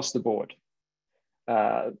across the board.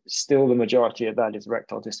 Still, the majority of that is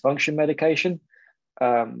erectile dysfunction medication,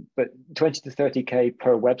 but 20 to 30K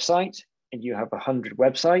per website, and you have 100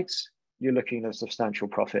 websites, you're looking at a substantial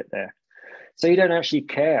profit there. So you don't actually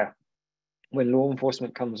care when law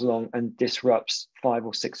enforcement comes along and disrupts 5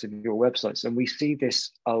 or 6 of your websites. And we see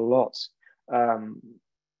this a lot.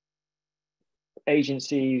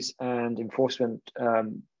 Agencies and enforcement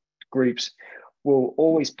groups will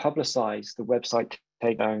always publicize the website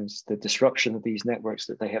takedowns, the disruption of these networks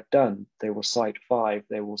that they have done. They will cite 5,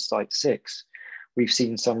 they will cite 6. We've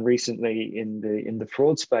seen some recently in the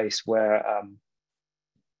fraud space where,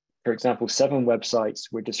 for example, 7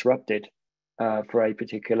 websites were disrupted for a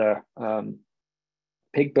particular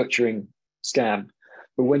pig butchering scam.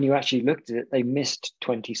 But when you actually looked at it, they missed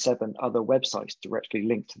 27 other websites directly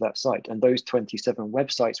linked to that site. And those 27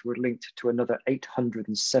 websites were linked to another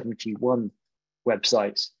 871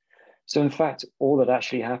 websites. So in fact, all that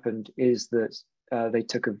actually happened is that they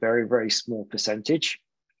took a very, very small percentage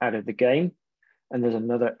out of the game. And there's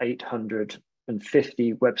another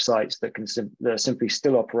 850 websites that are simply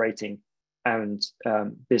still operating, and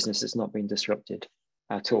business has not been disrupted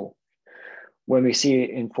at all. When we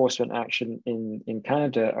see enforcement action in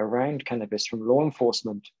Canada around cannabis from law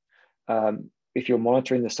enforcement, if you're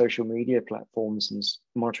monitoring the social media platforms and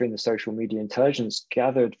monitoring the social media intelligence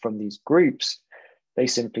gathered from these groups, they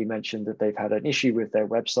simply mention that they've had an issue with their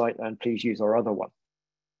website and please use our other one.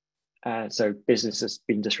 So business has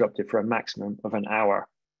been disrupted for a maximum of an hour.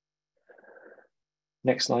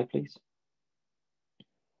 Next slide, please.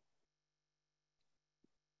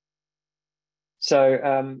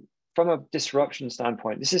 So from a disruption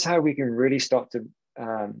standpoint, this is how we can really start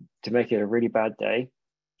to make it a really bad day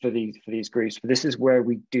for these groups. But this is where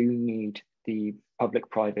we do need the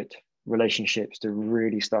public-private relationships to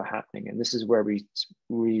really start happening, and this is where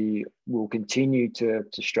we will continue to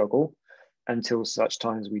struggle until such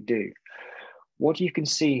times we do. What you can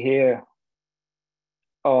see here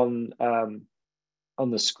on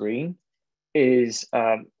the screen is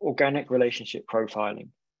organic relationship profiling.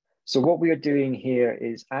 So what we are doing here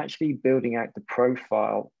is actually building out the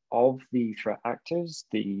profile of the threat actors,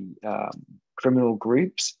 the criminal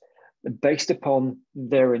groups, based upon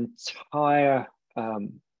their entire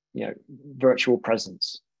virtual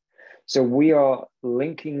presence. So we are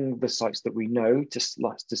linking the sites that we know to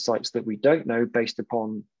sites that we don't know based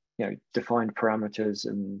upon defined parameters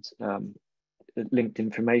and linked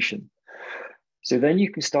information. So then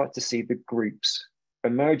you can start to see the groups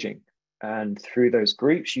emerging. And through those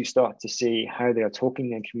groups, you start to see how they are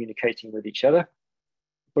talking and communicating with each other,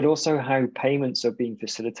 but also how payments are being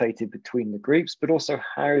facilitated between the groups, but also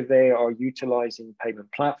how they are utilizing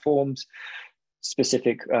payment platforms,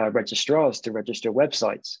 specific registrars to register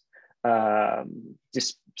websites,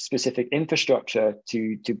 this specific infrastructure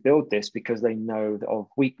to build this because they know of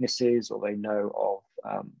weaknesses or they know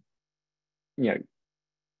of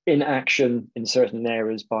inaction in certain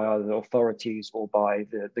areas by either authorities or by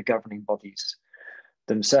the governing bodies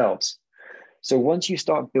themselves. So once you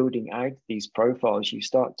start building out these profiles, you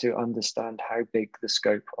start to understand how big the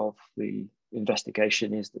scope of the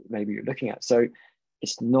investigation is that maybe you're looking at. So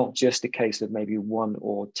it's not just a case of maybe 1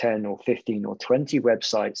 or 10 or 15 or 20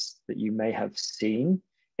 websites that you may have seen.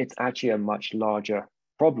 It's actually a much larger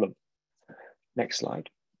problem. Next slide.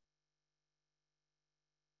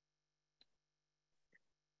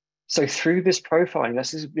 So through this profiling,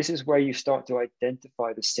 this is where you start to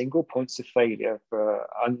identify the single points of failure for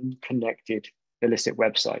unconnected illicit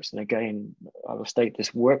websites. And again, I will state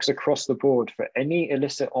this works across the board for any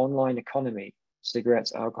illicit online economy: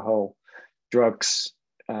 cigarettes, alcohol, drugs,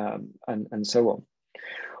 and so on.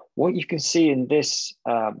 What you can see in this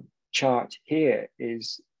chart here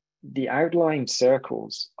is the outlined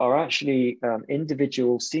circles are actually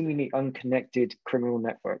individual, seemingly unconnected criminal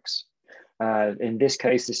networks. In this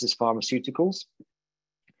case, this is pharmaceuticals.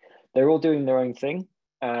 They're all doing their own thing.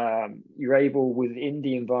 You're able within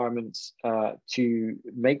the environments to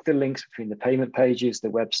make the links between the payment pages, the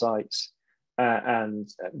websites, and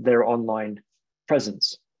their online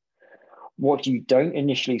presence. What you don't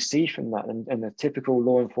initially see from that, and the typical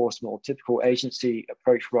law enforcement or typical agency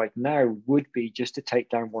approach right now would be just to take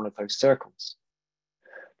down one of those circles.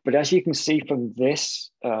 But as you can see from this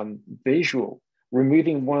visual,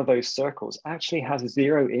 removing one of those circles actually has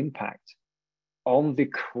zero impact on the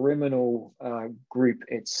criminal group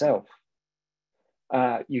itself.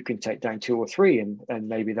 You can take down 2 or 3, and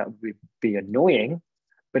maybe that would be annoying,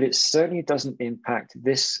 but it certainly doesn't impact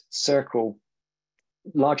this circle,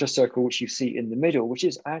 larger circle, which you see in the middle, which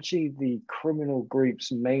is actually the criminal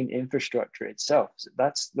group's main infrastructure itself. So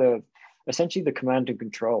that's essentially the command and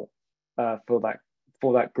control for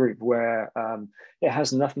that group, where it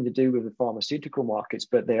has nothing to do with the pharmaceutical markets,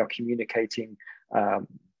 but they are communicating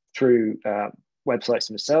through websites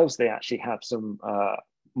themselves. They actually have some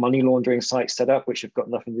money laundering sites set up, which have got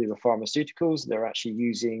nothing to do with pharmaceuticals. They're actually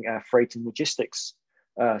using freight and logistics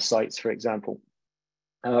sites, for example,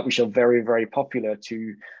 which are very, very popular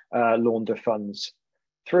to launder funds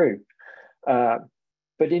through.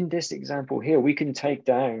 But in this example here, we can take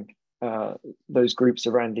down those groups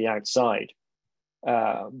around the outside.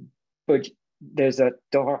 But there's a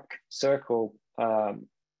dark circle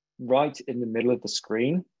right in the middle of the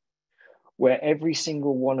screen, where every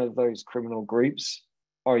single one of those criminal groups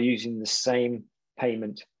are using the same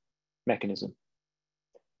payment mechanism.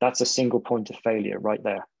 That's a single point of failure right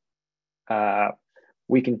there.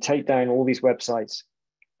 We can take down all these websites,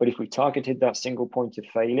 but if we targeted that single point of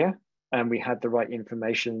failure and we had the right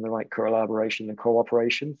information, the right collaboration and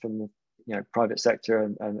cooperation from the private sector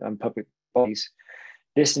and public bodies,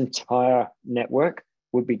 this entire network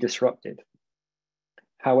would be disrupted.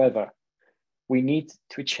 However, we need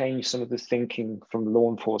to change some of the thinking from law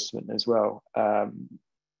enforcement as well.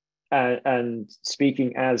 And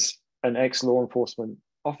speaking as an ex-law enforcement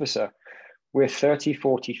officer, we're 30,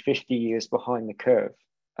 40, 50 years behind the curve.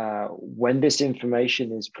 When this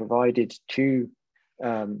information is provided to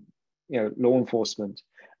law enforcement,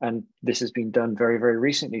 and this has been done very, very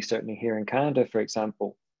recently, certainly here in Canada, for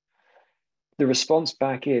example, the response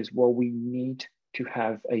back is, well, we need to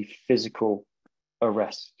have a physical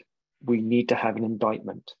arrest. We need to have an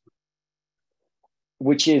indictment,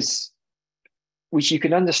 which you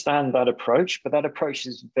can understand that approach, but that approach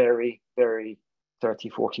is very, very 30,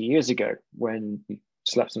 40 years ago, when you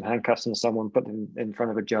slapped some handcuffs on someone, put them in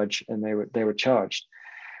front of a judge, and they were charged.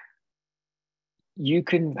 You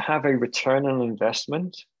can have a return on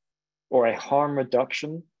investment or a harm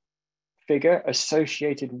reduction figure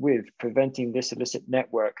associated with preventing this illicit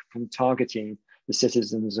network from targeting the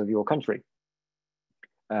citizens of your country.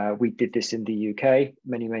 We did this in the UK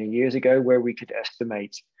many, many years ago, where we could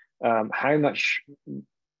estimate how much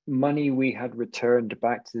money we had returned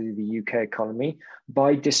back to the UK economy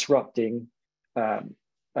by disrupting an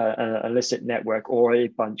illicit network or a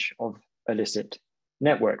bunch of illicit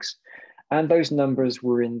networks. And those numbers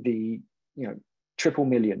were in the triple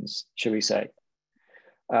millions, shall we say.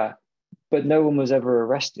 But no one was ever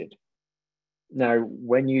arrested. Now,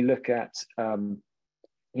 when you look at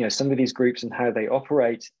some of these groups and how they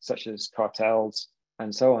operate, such as cartels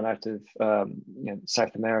and so on, out of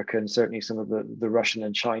South America, and certainly some of the Russian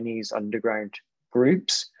and Chinese underground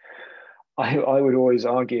groups, I would always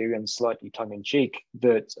argue, and slightly tongue-in-cheek,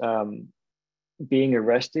 that being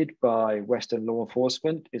arrested by Western law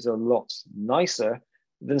enforcement is a lot nicer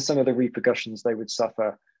than some of the repercussions they would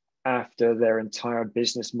suffer after their entire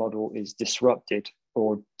business model is disrupted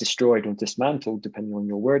or destroyed or dismantled, depending on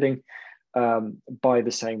your wording, by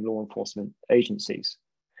the same law enforcement agencies.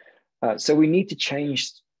 So we need to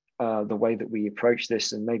change the way that we approach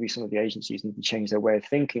this, and maybe some of the agencies need to change their way of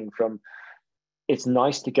thinking from, it's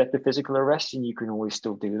nice to get the physical arrest and you can always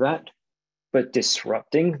still do that, but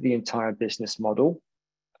disrupting the entire business model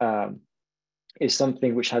is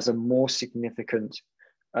something which has a more significant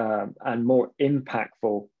and more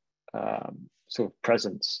impactful sort of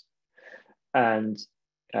presence. And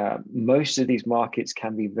most of these markets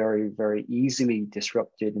can be very, very easily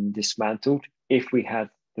disrupted and dismantled if we have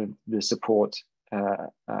the support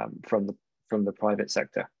from the private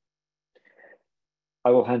sector. I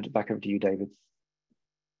will hand it back over to you, David.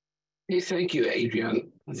 Hey, thank you,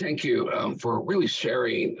 Adrian. Thank you for really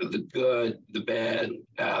sharing the good, the bad,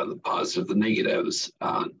 the positive, the negatives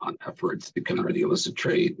on efforts to counter the illicit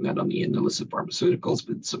trade, not only in illicit pharmaceuticals,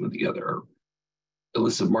 but some of the other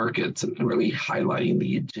illicit markets, and really highlighting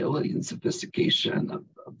the agility and sophistication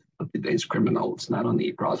of today's criminals, not only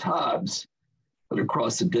across hubs, but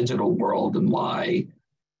across the digital world, and why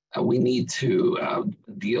we need to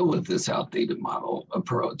deal with this outdated model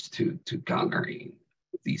approach to countering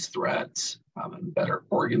these threats and better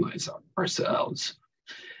organize ourselves.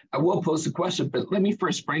 I will pose the question, but let me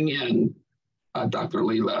first bring in Dr.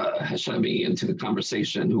 Leila Hashemi into the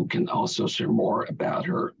conversation, who can also share more about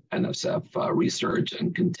her NSF research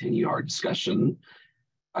and continue our discussion.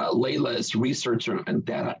 Leila is a researcher and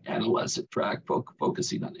data analyst at TRAC,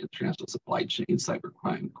 focusing on international supply chain,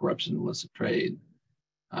 cybercrime, corruption, and illicit trade.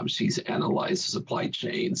 She's analyzed the supply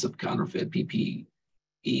chains of counterfeit PPE,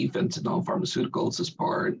 fentanyl, pharmaceuticals as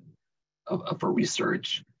part of her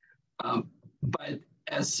research. But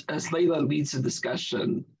as Leila leads the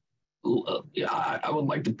discussion, I would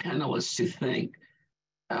like the panelists to think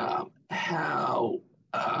how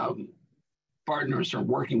partners are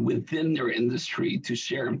working within their industry to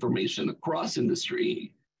share information across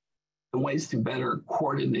industry and ways to better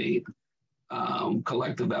coordinate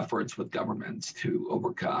collective efforts with governments to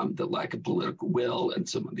overcome the lack of political will and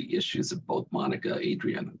some of the issues that both Monica,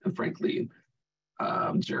 Adrian, and frankly,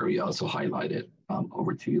 Jerry also highlighted.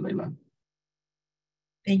 Over to you, Leila.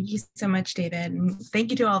 Thank you so much, David. And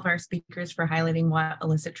thank you to all of our speakers for highlighting what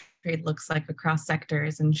illicit trade looks like across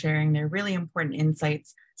sectors and sharing their really important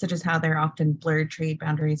insights, such as how there are often blurred trade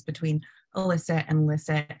boundaries between illicit and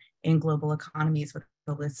licit in global economies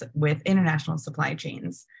with international supply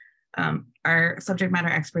chains. Our subject matter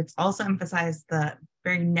experts also emphasize the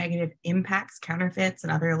very negative impacts counterfeits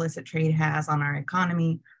and other illicit trade has on our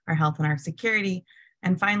economy, our health, and our security.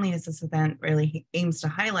 And finally, as this event really aims to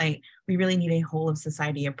highlight, we really need a whole of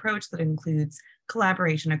society approach that includes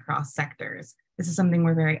collaboration across sectors. This is something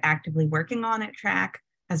we're very actively working on at TRAC,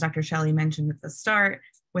 as Dr. Shelley mentioned at the start,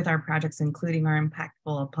 with our projects, including our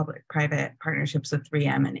impactful public-private partnerships with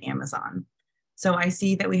 3M and Amazon. So I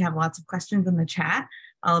see that we have lots of questions in the chat.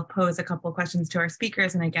 I'll pose a couple of questions to our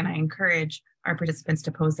speakers. And again, I encourage our participants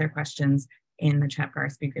to pose their questions in the chat for our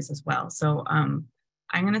speakers as well. So I'm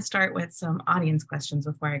going to start with some audience questions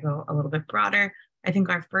before I go a little bit broader. I think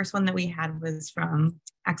our first one that we had was from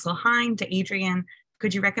Axel Hein to Adrian.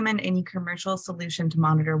 Could you recommend any commercial solution to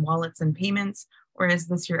monitor wallets and payments, or is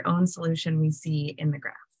this your own solution we see in the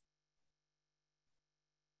graph?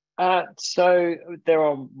 So there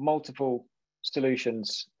are multiple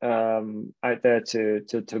solutions out there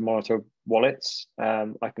to monitor wallets.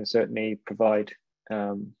 I can certainly provide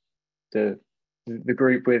the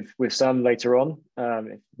group with some later on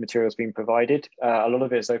if materials being provided. A lot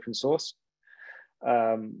of it is open source.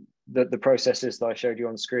 The processes that I showed you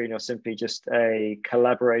on screen are simply just a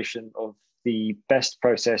collaboration of the best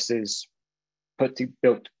processes built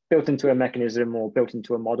into a mechanism or built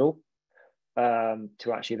into a model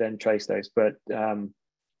to actually then trace those. But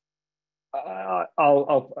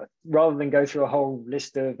I'll rather than go through a whole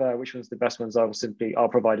list of which one's the best ones, I'll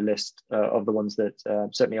provide a list of the ones that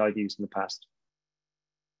certainly I've used in the past.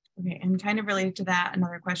 Okay, and kind of related to that,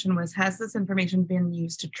 another question was, has this information been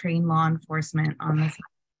used to train law enforcement on this?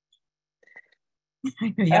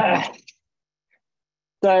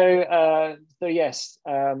 So yes,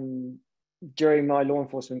 during my law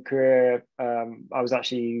enforcement career, I was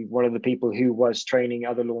actually one of the people who was training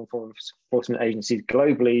other law enforcement agencies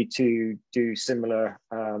globally to do similar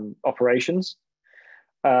operations.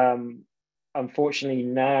 Unfortunately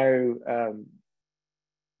now,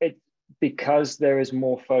 because there is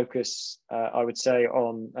more focus, I would say,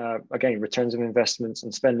 on, again, returns of investments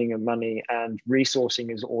and spending of money, and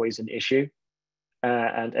resourcing is always an issue,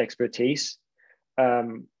 and expertise.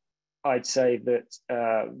 I'd say that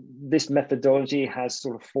this methodology has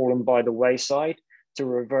sort of fallen by the wayside to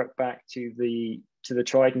revert back to the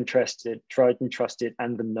tried and trusted,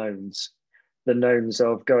 and the knowns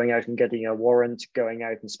of going out and getting a warrant, going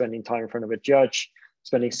out and spending time in front of a judge,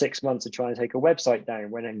 spending 6 months to try and take a website down,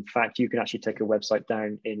 when in fact you can actually take a website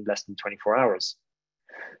down in less than 24 hours.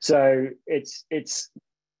 So it's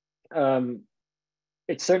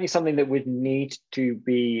certainly something that would need to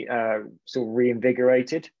be sort of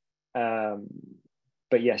reinvigorated.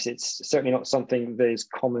 But yes, it's certainly not something that is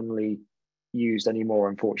commonly used anymore,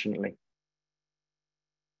 unfortunately.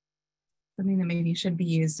 Something that maybe should be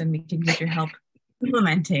used, and we can use your help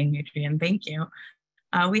implementing, Adrian. Thank you.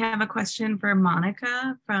 We have a question for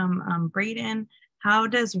Monica from Braden. How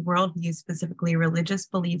does worldview, specifically religious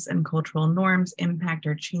beliefs and cultural norms, impact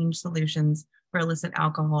or change solutions for illicit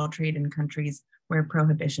alcohol trade in countries where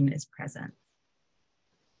prohibition is present?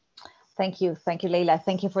 Thank you, Leila.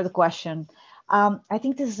 Thank you for the question. I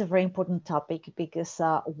think this is a very important topic because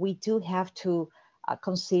we do have to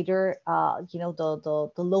consider,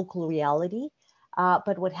 the local reality.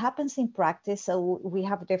 But what happens in practice, so we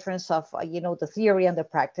have a difference of, the theory and the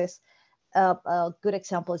practice. A good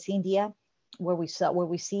example is India, where we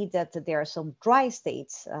see that there are some dry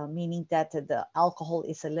states, meaning that the alcohol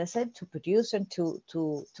is illicit to produce and to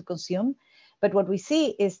consume. But what we see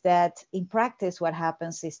is that in practice, what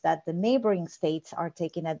happens is that the neighboring states are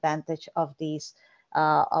taking advantage of these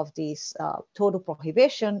total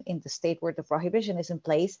prohibition in the state where the prohibition is in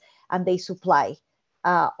place, and they supply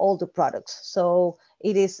all the products. So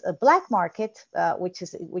it is a black market, which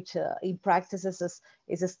in practice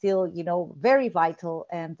is still very vital.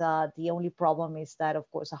 And the only problem is that, of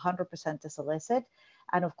course, 100% is illicit,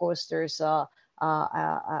 and of course there's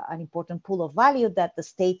an important pool of value that the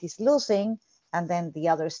state is losing, and then the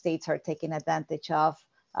other states are taking advantage of.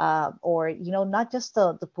 Or not just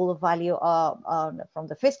the pool of value from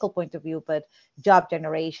the fiscal point of view, but job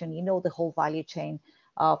generation, the whole value chain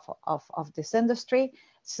of this industry.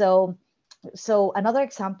 So another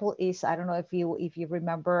example is, I don't know if you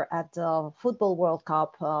remember at the Football World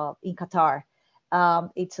Cup in Qatar.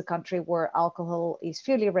 It's a country where alcohol is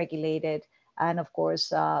fully regulated, and of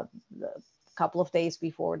course, a couple of days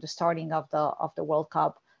before the starting of the World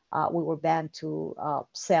Cup, we were banned to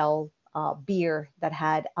sell beer that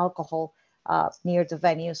had alcohol near the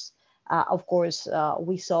venues. Of course,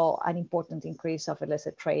 we saw an important increase of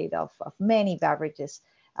illicit trade of many beverages.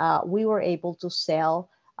 We were able to sell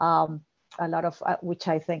a lot of, which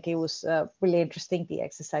I think it was really interesting, the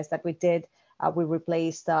exercise that we did. We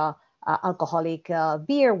replaced alcoholic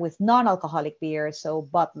beer with non-alcoholic beer, so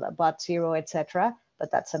but zero, etc.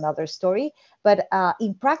 But that's another story. But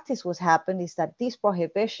in practice, what happened is that this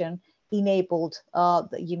prohibition enabled,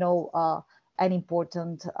 an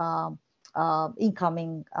important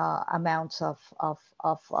incoming amounts of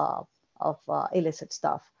illicit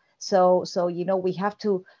stuff. So we have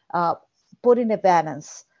to put in a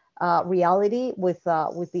balance reality with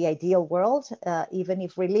the ideal world, even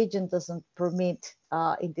if religion doesn't permit,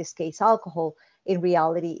 in this case, alcohol. In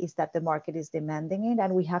reality, is that the market is demanding it,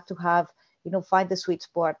 and we have to have, find the sweet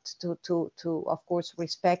spot to of course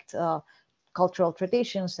respect cultural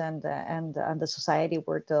traditions and the society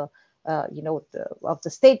where of the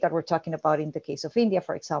state that we're talking about in the case of India,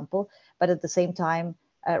 for example. But at the same time,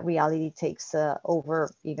 reality takes over,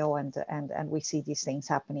 and we see these things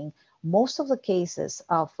happening. Most of the cases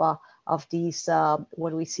of these,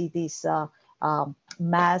 when we see these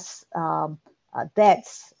mass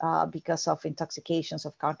deaths because of intoxications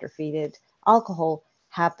of counterfeited alcohol,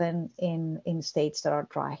 happen in states that are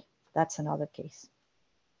dry. That's another case.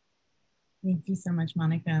 Thank you so much,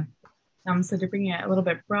 Monica. So to bring it a little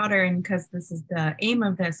bit broader, and because this is the aim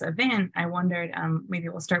of this event, I wondered, maybe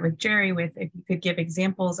we'll start with Jerry, with if you could give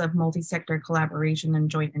examples of multi-sector collaboration and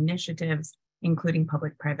joint initiatives, including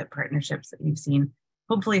public-private partnerships that you've seen,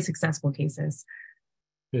 hopefully successful cases.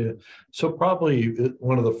 Yeah, so probably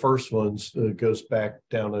one of the first ones goes back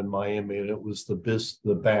down in Miami, and it was the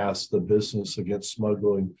BASS, the Business Against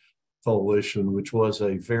Smuggling Coalition, which was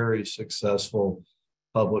a very successful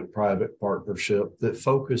public-private partnership that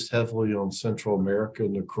focused heavily on Central America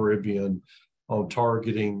and the Caribbean, on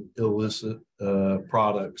targeting illicit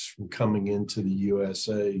products from coming into the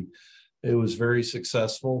USA. It was very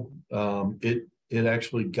successful. It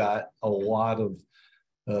actually got a lot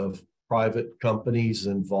of private companies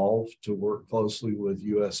involved to work closely with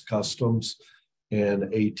U.S. Customs and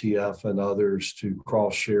ATF and others to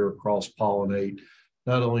cross-share, cross-pollinate,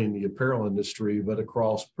 not only in the apparel industry, but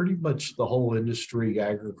across pretty much the whole industry,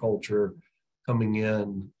 agriculture coming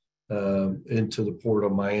into the port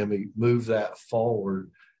of Miami, move that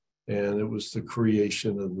forward. And it was the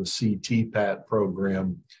creation of the CTPAT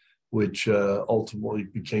program, which ultimately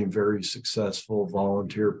became very successful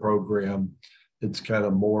volunteer program. It's kind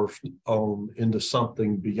of morphed into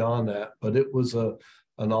something beyond that, but it was an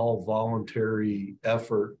all voluntary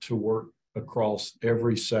effort to work across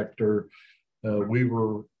every sector. We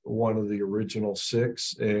were one of the original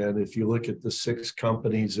 6. And if you look at the 6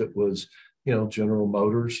 companies, it was, General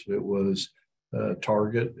Motors, it was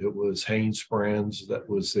Target, it was Hanes Brands that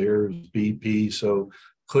was there, BP. So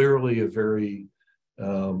clearly a very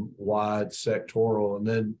wide sectoral. And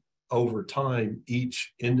then over time,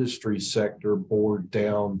 each industry sector bored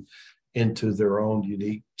down into their own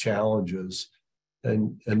unique challenges.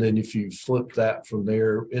 and then if you flip that from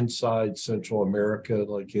there inside Central America,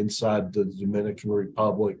 like inside the Dominican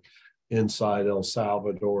Republic, inside El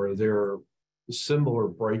Salvador, there are similar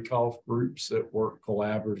break-off groups that work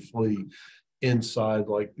collaboratively inside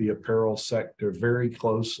like the apparel sector very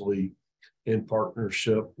closely in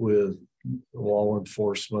partnership with law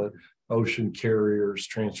enforcement, ocean carriers,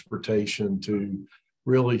 transportation to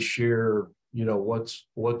really share,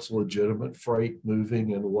 what's legitimate freight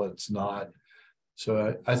moving and what's not.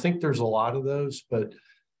 So I think there's a lot of those, but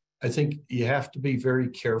I think you have to be very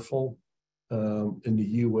careful in the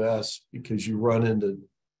U.S. because you run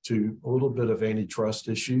into a little bit of antitrust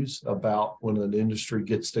issues about when an industry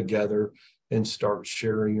gets together and starts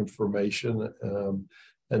sharing information.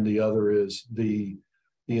 And the other is the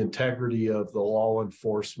integrity of the law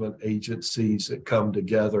enforcement agencies that come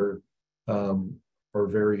together are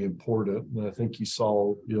very important. And I think you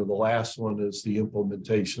saw, the last one is the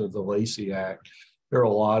implementation of the Lacey Act. There are a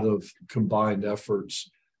lot of combined efforts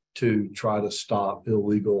to try to stop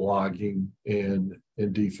illegal logging and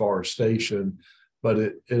deforestation, but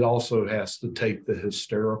it also has to take the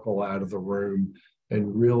hysterical out of the room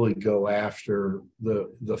and really go after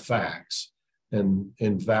the facts, and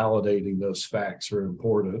validating those facts are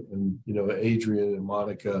important. And, Adrian and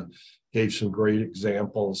Monica gave some great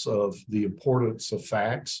examples of the importance of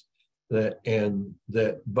facts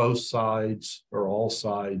that both sides or all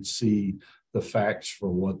sides see the facts for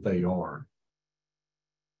what they are.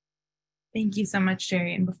 Thank you so much,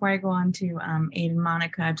 Jerry. And before I go on to Aid and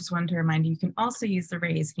Monica, I just wanted to remind you can also use the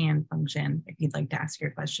raise hand function if you'd like to ask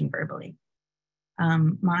your question verbally.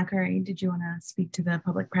 Monica or Aid, did you want to speak to the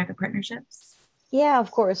public-private partnerships? Yeah,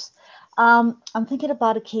 of course. I'm thinking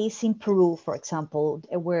about a case in Peru, for example,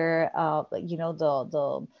 where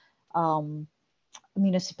the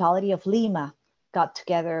municipality of Lima got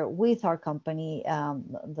together with our company.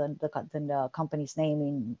 The company's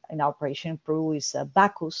name in operation in Peru is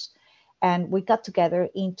Bacchus, and we got together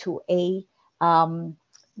into a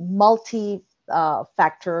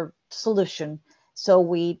multi-factor solution. So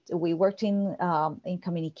we worked in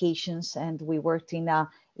communications, and we worked in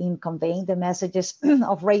conveying the messages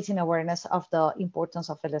of raising awareness of the importance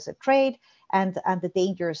of illicit trade and the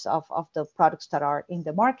dangers of the products that are in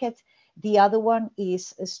the market. The other one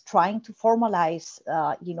is trying to formalize,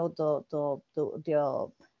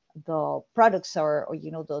 the products or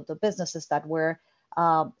the businesses that were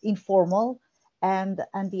informal, and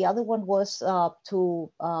the other one was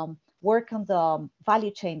to work on the value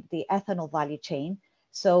chain, the ethanol value chain.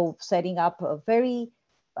 So setting up a very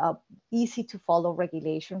easy to follow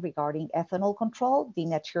regulation regarding ethanol control,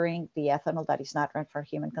 denaturing the ethanol that is not meant for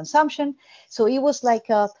human consumption. So it was like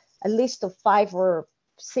a list of 5 or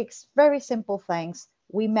 6 very simple things.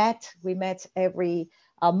 We met every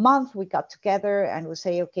month. We got together and we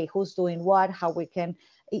say, okay, who's doing what, how we can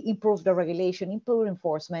improve the regulation, improve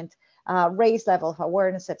enforcement, raise level of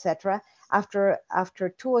awareness, etc. After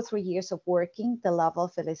 2 or 3 years of working, the level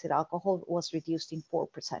of illicit alcohol was reduced in 4%.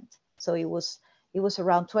 So it was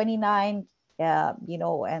around 29, and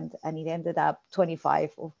it ended up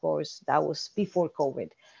 25. Of course, that was before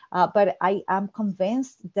COVID. But I am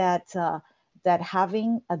convinced that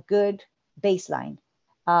having a good baseline,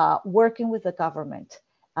 working with the government,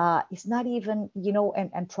 is not even,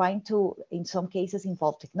 and trying to, in some cases,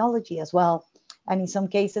 involve technology as well. And in some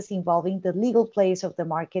cases involving the legal place of the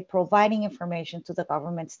market, providing information to the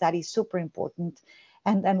governments, that is super important.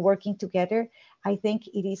 And working together, I think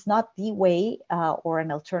it is not the way or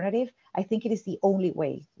an alternative. I think it is the only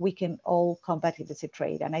way we can all combat illicit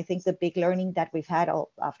trade. And I think the big learning that we've had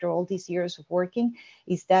after all these years of working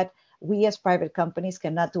is that we as private companies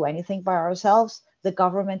cannot do anything by ourselves. The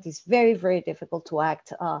government is very, very difficult to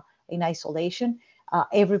act in isolation.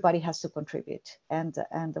 Everybody has to contribute. And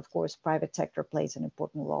of course, private sector plays an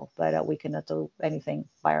important role, but we cannot do anything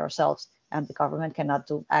by ourselves, and the government cannot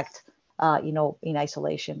act in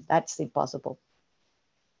isolation. That's impossible.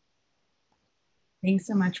 Thanks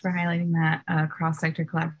so much for highlighting that cross-sector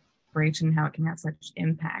collaboration and how it can have such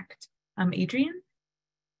impact. Adrian?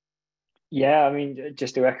 Yeah, I mean,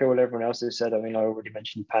 just to echo what everyone else has said, I mean, I already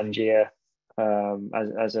mentioned Pangea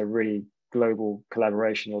as a really global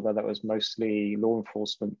collaboration, although that was mostly law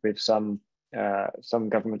enforcement with some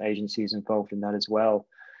government agencies involved in that as well.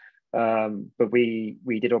 But we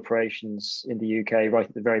did operations in the UK right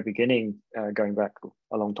at the very beginning, going back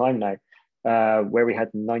a long time now, where we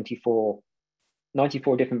had 94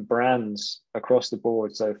 different brands across the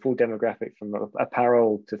board. So full demographic from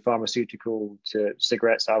apparel to pharmaceutical to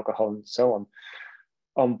cigarettes, alcohol, and so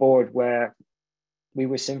on board, where we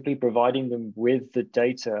were simply providing them with the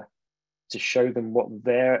data to show them what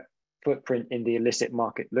their footprint in the illicit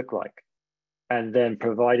market looked like. and then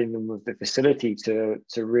providing them with the facility to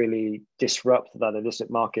really disrupt that illicit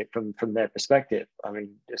market from their perspective. I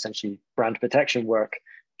mean, essentially brand protection work,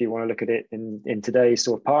 if you want to look at it in today's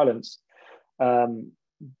sort of parlance.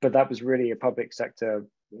 But that was really a public sector,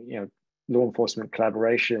 law enforcement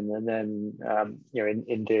collaboration. And then,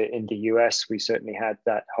 in the US, we certainly had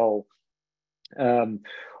that whole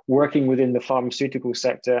working within the pharmaceutical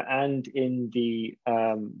sector and in the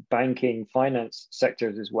banking finance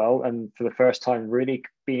sectors as well. And for the first time, really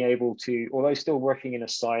being able to, although still working in a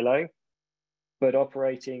silo, but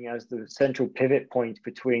operating as the central pivot point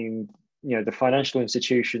between, the financial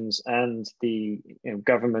institutions and the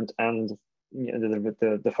government and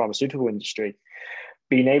the pharmaceutical industry,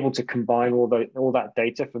 being able to combine all that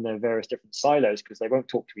data from their various different silos, because they won't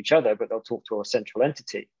talk to each other, but they'll talk to a central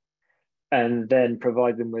entity, and then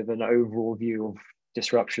provide them with an overall view of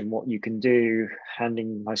disruption, what you can do,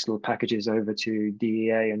 handing nice little packages over to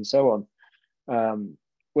DEA and so on,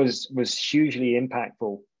 was hugely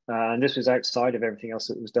impactful. And this was outside of everything else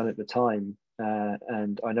that was done at the time.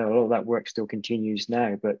 And I know a lot of that work still continues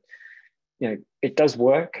now, but it does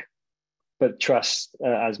work. But trust,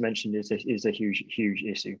 as mentioned, is a huge, huge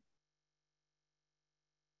issue.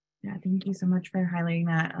 Yeah, thank you so much for highlighting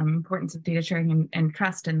that importance of data sharing and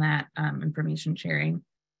trust in that information sharing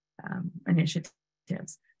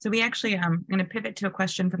initiatives. So we actually, I'm going to pivot to a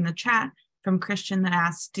question from the chat from Christian that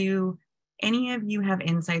asks, do any of you have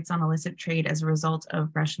insights on illicit trade as a result of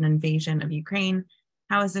Russian invasion of Ukraine?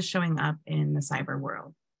 How is this showing up in the cyber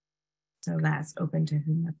world? So that's open to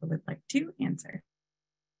whomever would like to answer.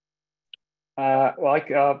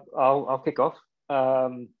 I'll kick off.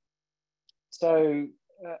 So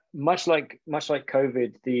much like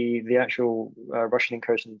COVID, the actual Russian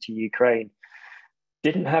incursion into Ukraine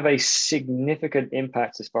didn't have a significant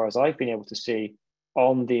impact, as far as I've been able to see,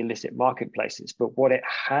 on the illicit marketplaces. But what it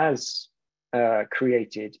has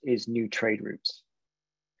created is new trade routes,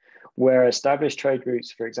 where established trade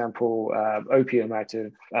routes, for example, opium out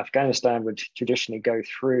of Afghanistan would traditionally go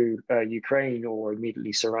through Ukraine or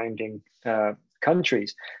immediately surrounding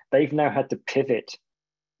countries. They've now had to pivot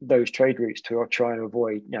those trade routes to try and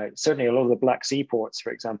avoid, certainly a lot of the Black Sea ports,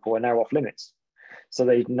 for example, are now off limits. So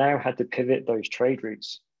they've now had to pivot those trade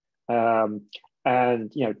routes and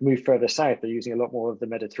move further south. They're using a lot more of the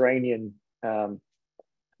Mediterranean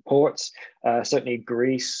ports. Certainly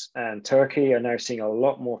Greece and Turkey are now seeing a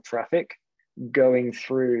lot more traffic going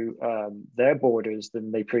through their borders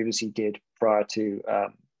than they previously did prior to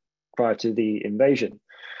the invasion.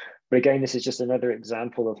 But again, this is just another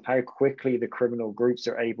example of how quickly the criminal groups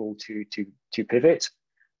are able to pivot.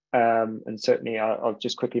 And certainly, I'll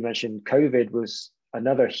just quickly mention COVID was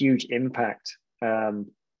another huge impact on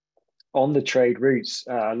the trade routes.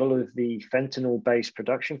 A lot of the fentanyl-based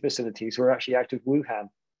production facilities were actually out of Wuhan.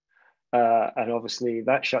 And obviously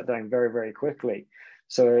that shut down very, very quickly.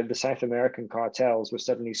 So the South American cartels were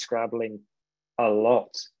suddenly scrabbling a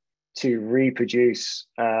lot to reproduce,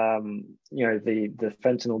 the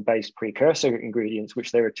fentanyl-based precursor ingredients,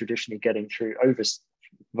 which they were traditionally getting through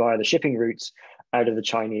via the shipping routes out of the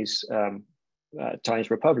Chinese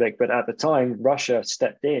Republic. But at the time, Russia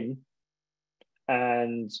stepped in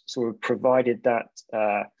and sort of provided that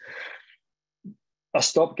a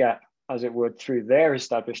stopgap, as it would, through their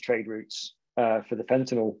established trade routes for the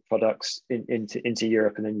fentanyl products into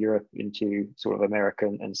Europe, and then Europe into sort of America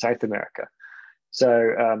and South America.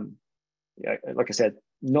 So, like I said,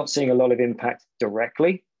 not seeing a lot of impact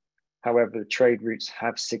directly. However, the trade routes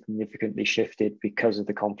have significantly shifted because of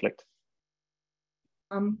the conflict.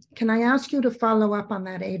 Can I ask you to follow up on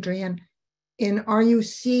that, Adrian? Are you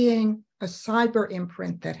seeing a cyber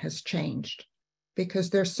imprint that has changed? Because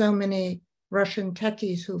there's so many Russian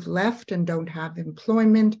techies who've left and don't have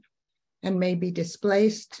employment and may be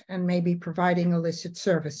displaced and may be providing illicit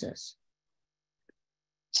services.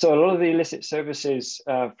 So a lot of the illicit services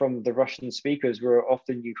from the Russian speakers were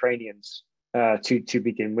often Ukrainians to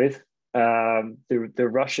begin with. The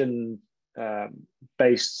Russian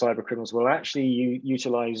based cyber criminals were actually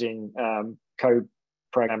utilizing code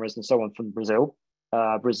programmers and so on from Brazil.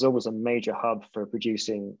 Brazil was a major hub for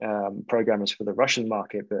producing programmers for the Russian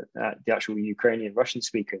market, but the actual Ukrainian Russian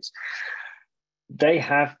speakers, they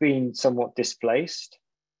have been somewhat displaced.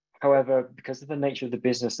 However, because of the nature of the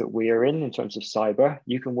business that we are in terms of cyber,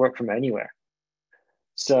 you can work from anywhere.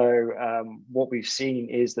 So what we've seen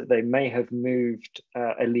is that they may have moved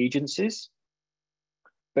allegiances,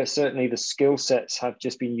 but certainly the skill sets have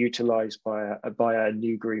just been utilized by a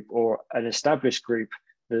new group or an established group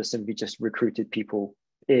that has simply just recruited people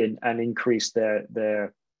in and increased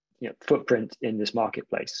their footprint in this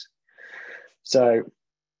marketplace. So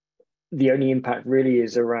the only impact really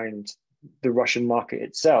is around the Russian market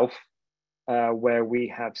itself, where we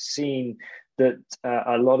have seen that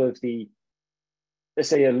a lot of the, let's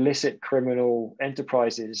say, illicit criminal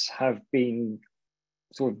enterprises have been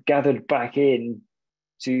sort of gathered back in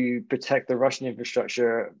to protect the Russian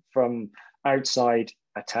infrastructure from outside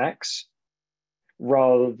attacks,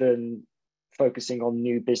 rather than focusing on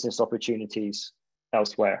new business opportunities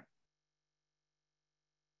elsewhere.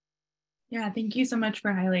 Yeah, thank you so much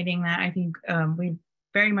for highlighting that. I think we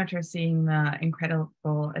very much are seeing the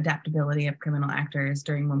incredible adaptability of criminal actors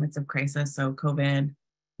during moments of crisis. So COVID,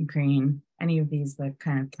 Ukraine, any of these, that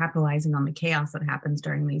kind of capitalizing on the chaos that happens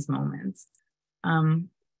during these moments.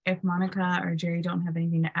 If Monica or Jerry don't have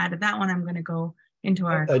anything to add to that one, I'm going to go into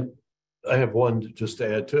our... I have one just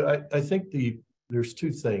to add to it. I think there's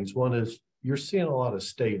two things. One is you're seeing a lot of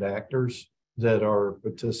state actors that are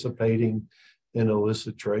participating in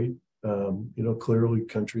illicit trade. Clearly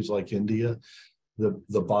countries like India,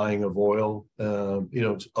 the buying of oil,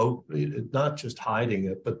 it's open, not just hiding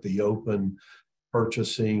it, but the open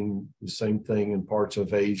purchasing, the same thing in parts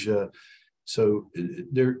of Asia. So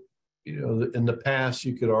there, in the past,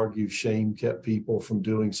 you could argue shame kept people from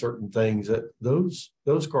doing certain things. That those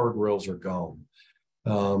guardrails are gone.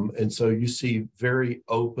 And so you see very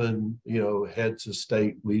open, heads of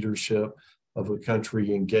state leadership of a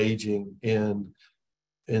country engaging in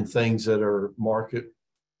things that are market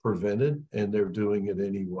prevented, and they're doing it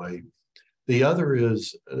anyway. The other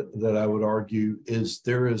is that I would argue is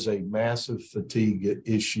there is a massive fatigue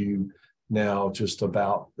issue now just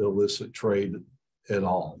about illicit trade at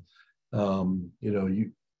all.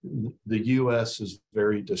 The U.S. is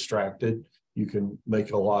very distracted. You can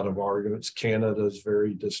make a lot of arguments. Canada is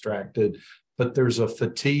very distracted, but there's a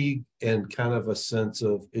fatigue and kind of a sense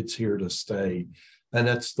of it's here to stay. And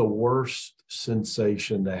that's the worst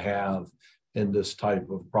sensation to have in this type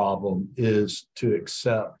of problem, is to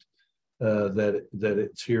accept that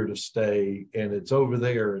it's here to stay, and it's over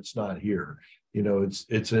there, it's not here.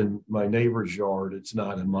 It's in my neighbor's yard, it's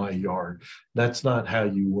not in my yard. That's not how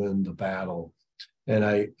you win the battle. And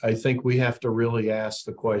I think we have to really ask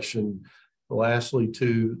the question, lastly,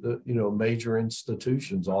 to the major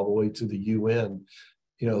institutions all the way to the UN.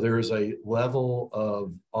 There is a level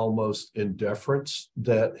of almost indifference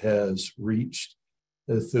that has reached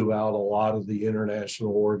throughout a lot of the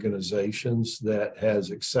international organizations that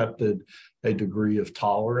has accepted a degree of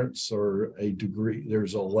tolerance, or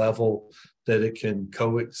there's a level that it can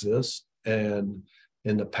coexist. And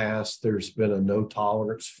in the past, there's been a no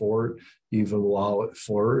tolerance for it, even while it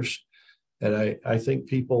flourished. And I think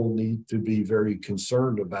people need to be very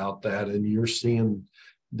concerned about that. And you're seeing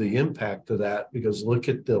the impact of that, because look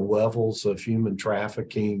at the levels of human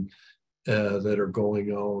trafficking that are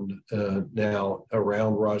going on now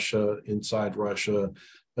around Russia, inside Russia,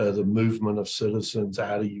 the movement of citizens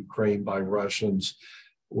out of Ukraine by Russians,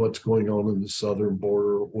 what's going on in the southern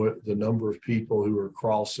border, the number of people who are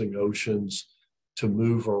crossing oceans to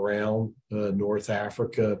move around North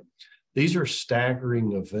Africa. These are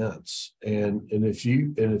staggering events. And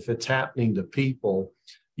if it's happening to people,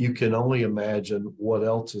 you can only imagine what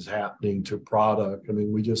else is happening to product. I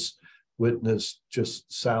mean, we just witnessed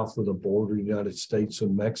just south of the border, United States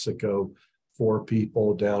and Mexico, 4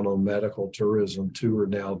 people down on medical tourism. 2 are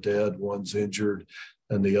now dead, 1's injured,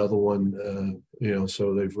 and the other one,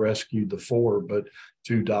 so they've rescued the 4, but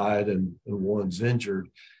 2 died and 1's injured.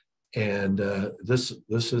 And this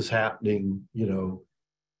is happening,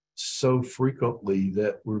 so frequently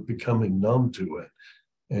that we're becoming numb to it.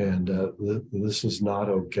 And this is not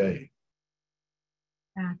okay.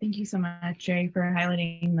 Thank you so much, Jerry, for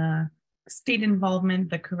highlighting the state involvement,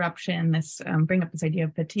 the corruption, bring up this idea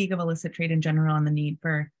of fatigue of illicit trade in general, and the need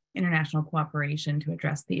for international cooperation to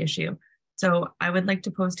address the issue. So I would like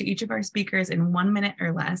to pose to each of our speakers in 1 minute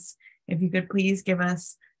or less, if you could please give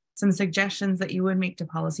us some suggestions that you would make to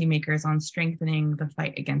policymakers on strengthening the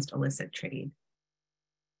fight against illicit trade.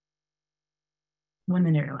 1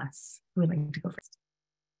 minute or less. Who would like to go first?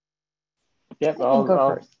 Yeah, I'll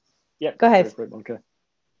go first. Yeah, go ahead. Okay.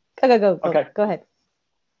 Go. Okay. Go ahead.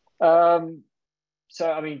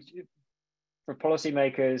 So, I mean, for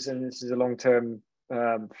policymakers, and this is a long-term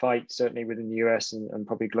fight, certainly within the US and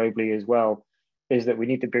probably globally as well, is that we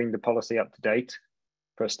need to bring the policy up to date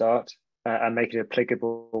for a start, and make it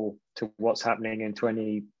applicable to what's happening in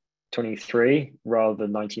 2023 rather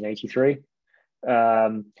than 1983.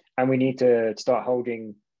 And we need to start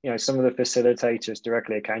holding, some of the facilitators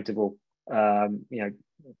directly accountable.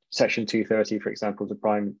 Section 230, for example, the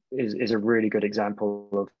Prime is a really good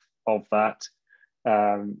example of that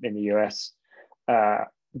in the US.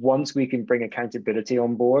 Once we can bring accountability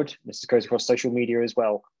on board, this goes across social media as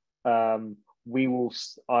well.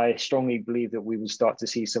 I strongly believe that we will start to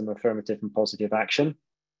see some affirmative and positive action,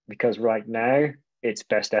 because right now it's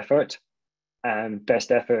best effort, and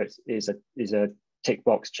best effort is a tick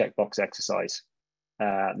box, check box exercise,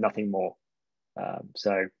 nothing more.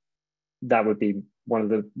 So that would be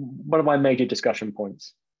one of my major discussion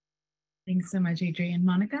points. Thanks so much, Adrian.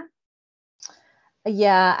 Monica?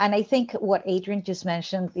 Yeah, and I think what Adrian just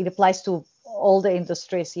mentioned, it applies to all the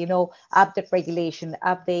industries, update regulation,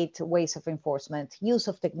 update ways of enforcement, use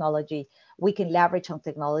of technology. We can leverage on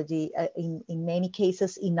technology in many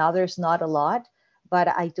cases, in others, not a lot. But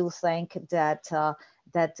I do think that,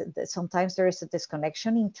 that sometimes there is a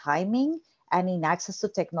disconnection in timing and in access to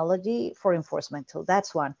technology for enforcement. So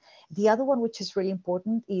that's one. The other one, which is really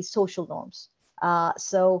important, is social norms.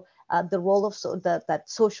 The role of that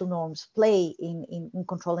social norms play in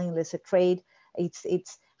controlling illicit trade,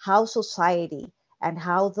 it's how society and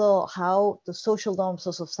how the social norms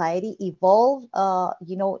of society evolve,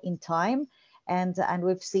 in time, and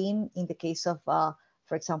we've seen in the case of,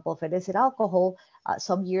 for example, of illicit alcohol,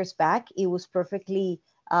 some years back, it was perfectly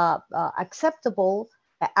acceptable.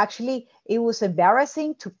 Actually, it was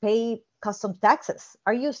embarrassing to pay custom taxes.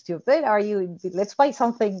 Are you stupid? Let's buy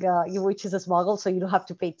something which is a smuggle, so you don't have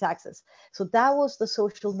to pay taxes. So that was the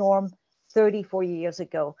social norm 30, 40 years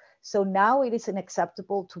ago. So now it is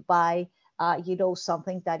unacceptable to buy,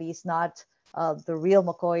 something that is not the real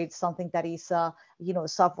McCoy. It's something that is,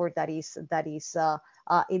 software that is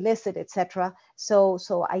illicit, etc.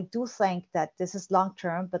 So I do think that this is long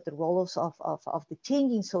term, but the roles of the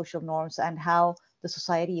changing social norms and how the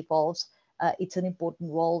society evolves, it's an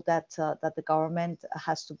important role that the government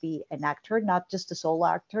has to be an actor, not just a sole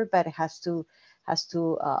actor, but it has to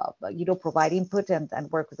provide input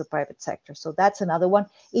and work with the private sector. So that's another one,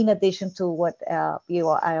 in addition to what I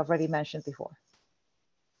already mentioned before.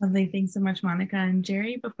 Lovely. Thanks so much, Monica. And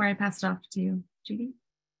Jerry, before I pass it off to you, Judy?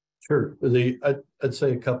 Sure. I'd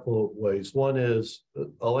say a couple of ways. One is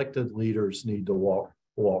elected leaders need to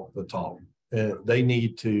walk the talk, and they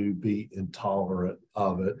need to be intolerant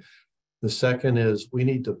of it. The second is we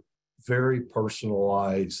need to very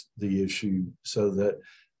personalize the issue so that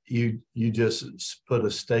you just put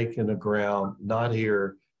a stake in the ground, not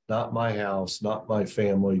here, not my house, not my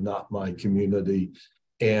family, not my community,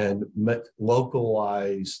 and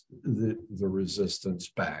localize the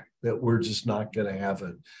resistance back, that we're just not going to have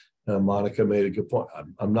it. Monica made a good point.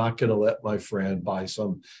 I'm not going to let my friend buy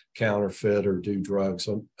some counterfeit or do drugs.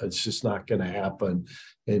 It's just not going to happen,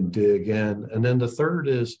 and dig in. And then the third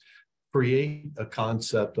is create a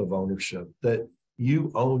concept of ownership, that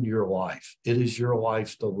you own your life. It is your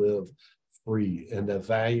life to live free, and the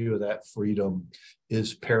value of that freedom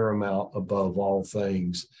is paramount above all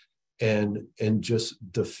things, and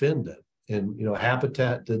just defend it. And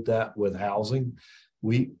Habitat did that with housing.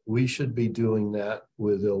 We should be doing that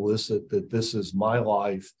with illicit, that this is my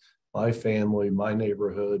life, my family, my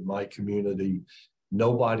neighborhood, my community.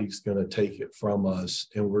 Nobody's going to take it from us,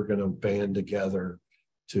 and we're going to band together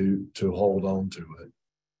to hold on to it.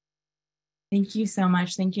 Thank you so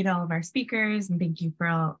much. Thank you to all of our speakers, and thank you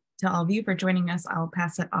to all of you for joining us. I'll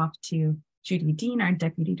pass it off to Judy Dean, our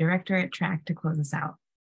Deputy Director at TRAC, to close us out.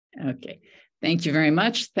 Okay. Thank you very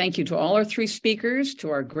much. Thank you to all our three speakers, to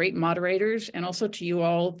our great moderators, and also to you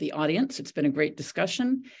all, the audience. It's been a great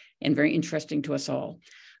discussion and very interesting to us all.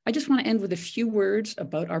 I just want to end with a few words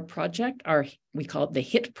about our project. We call it the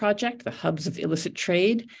HIT project, the Hubs of Illicit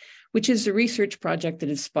Trade, which is a research project that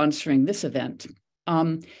is sponsoring this event.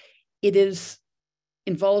 It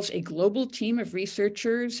involves a global team of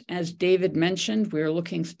researchers. As David mentioned, we're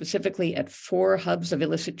looking specifically at 4 hubs of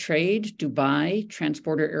illicit trade: Dubai,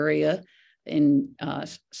 transporter area in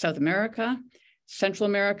South America, Central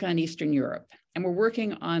America, and Eastern Europe. And we're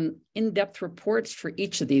working on in-depth reports for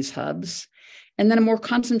each of these hubs, and then a more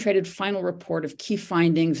concentrated final report of key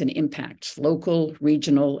findings and impacts, local,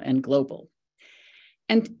 regional, and global.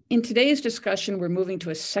 And in today's discussion, we're moving to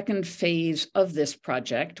a second phase of this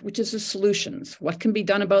project, which is the solutions. What can be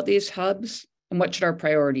done about these hubs, and what should our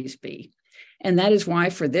priorities be? And that is why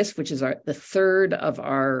for this, which is the third of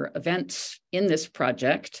our events in this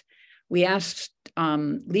project, we asked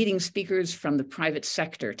leading speakers from the private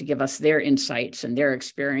sector to give us their insights and their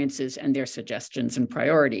experiences and their suggestions and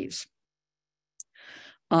priorities.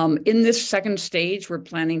 In this second stage, we're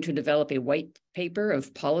planning to develop a white paper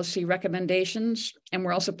of policy recommendations, and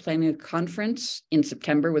we're also planning a conference in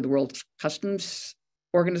September with the World Customs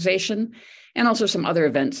Organization, and also some other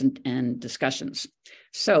events and discussions.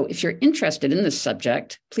 So if you're interested in this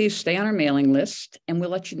subject, please stay on our mailing list, and we'll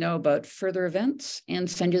let you know about further events and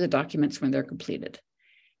send you the documents when they're completed.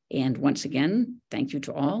 And once again, thank you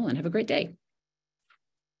to all, and have a great day.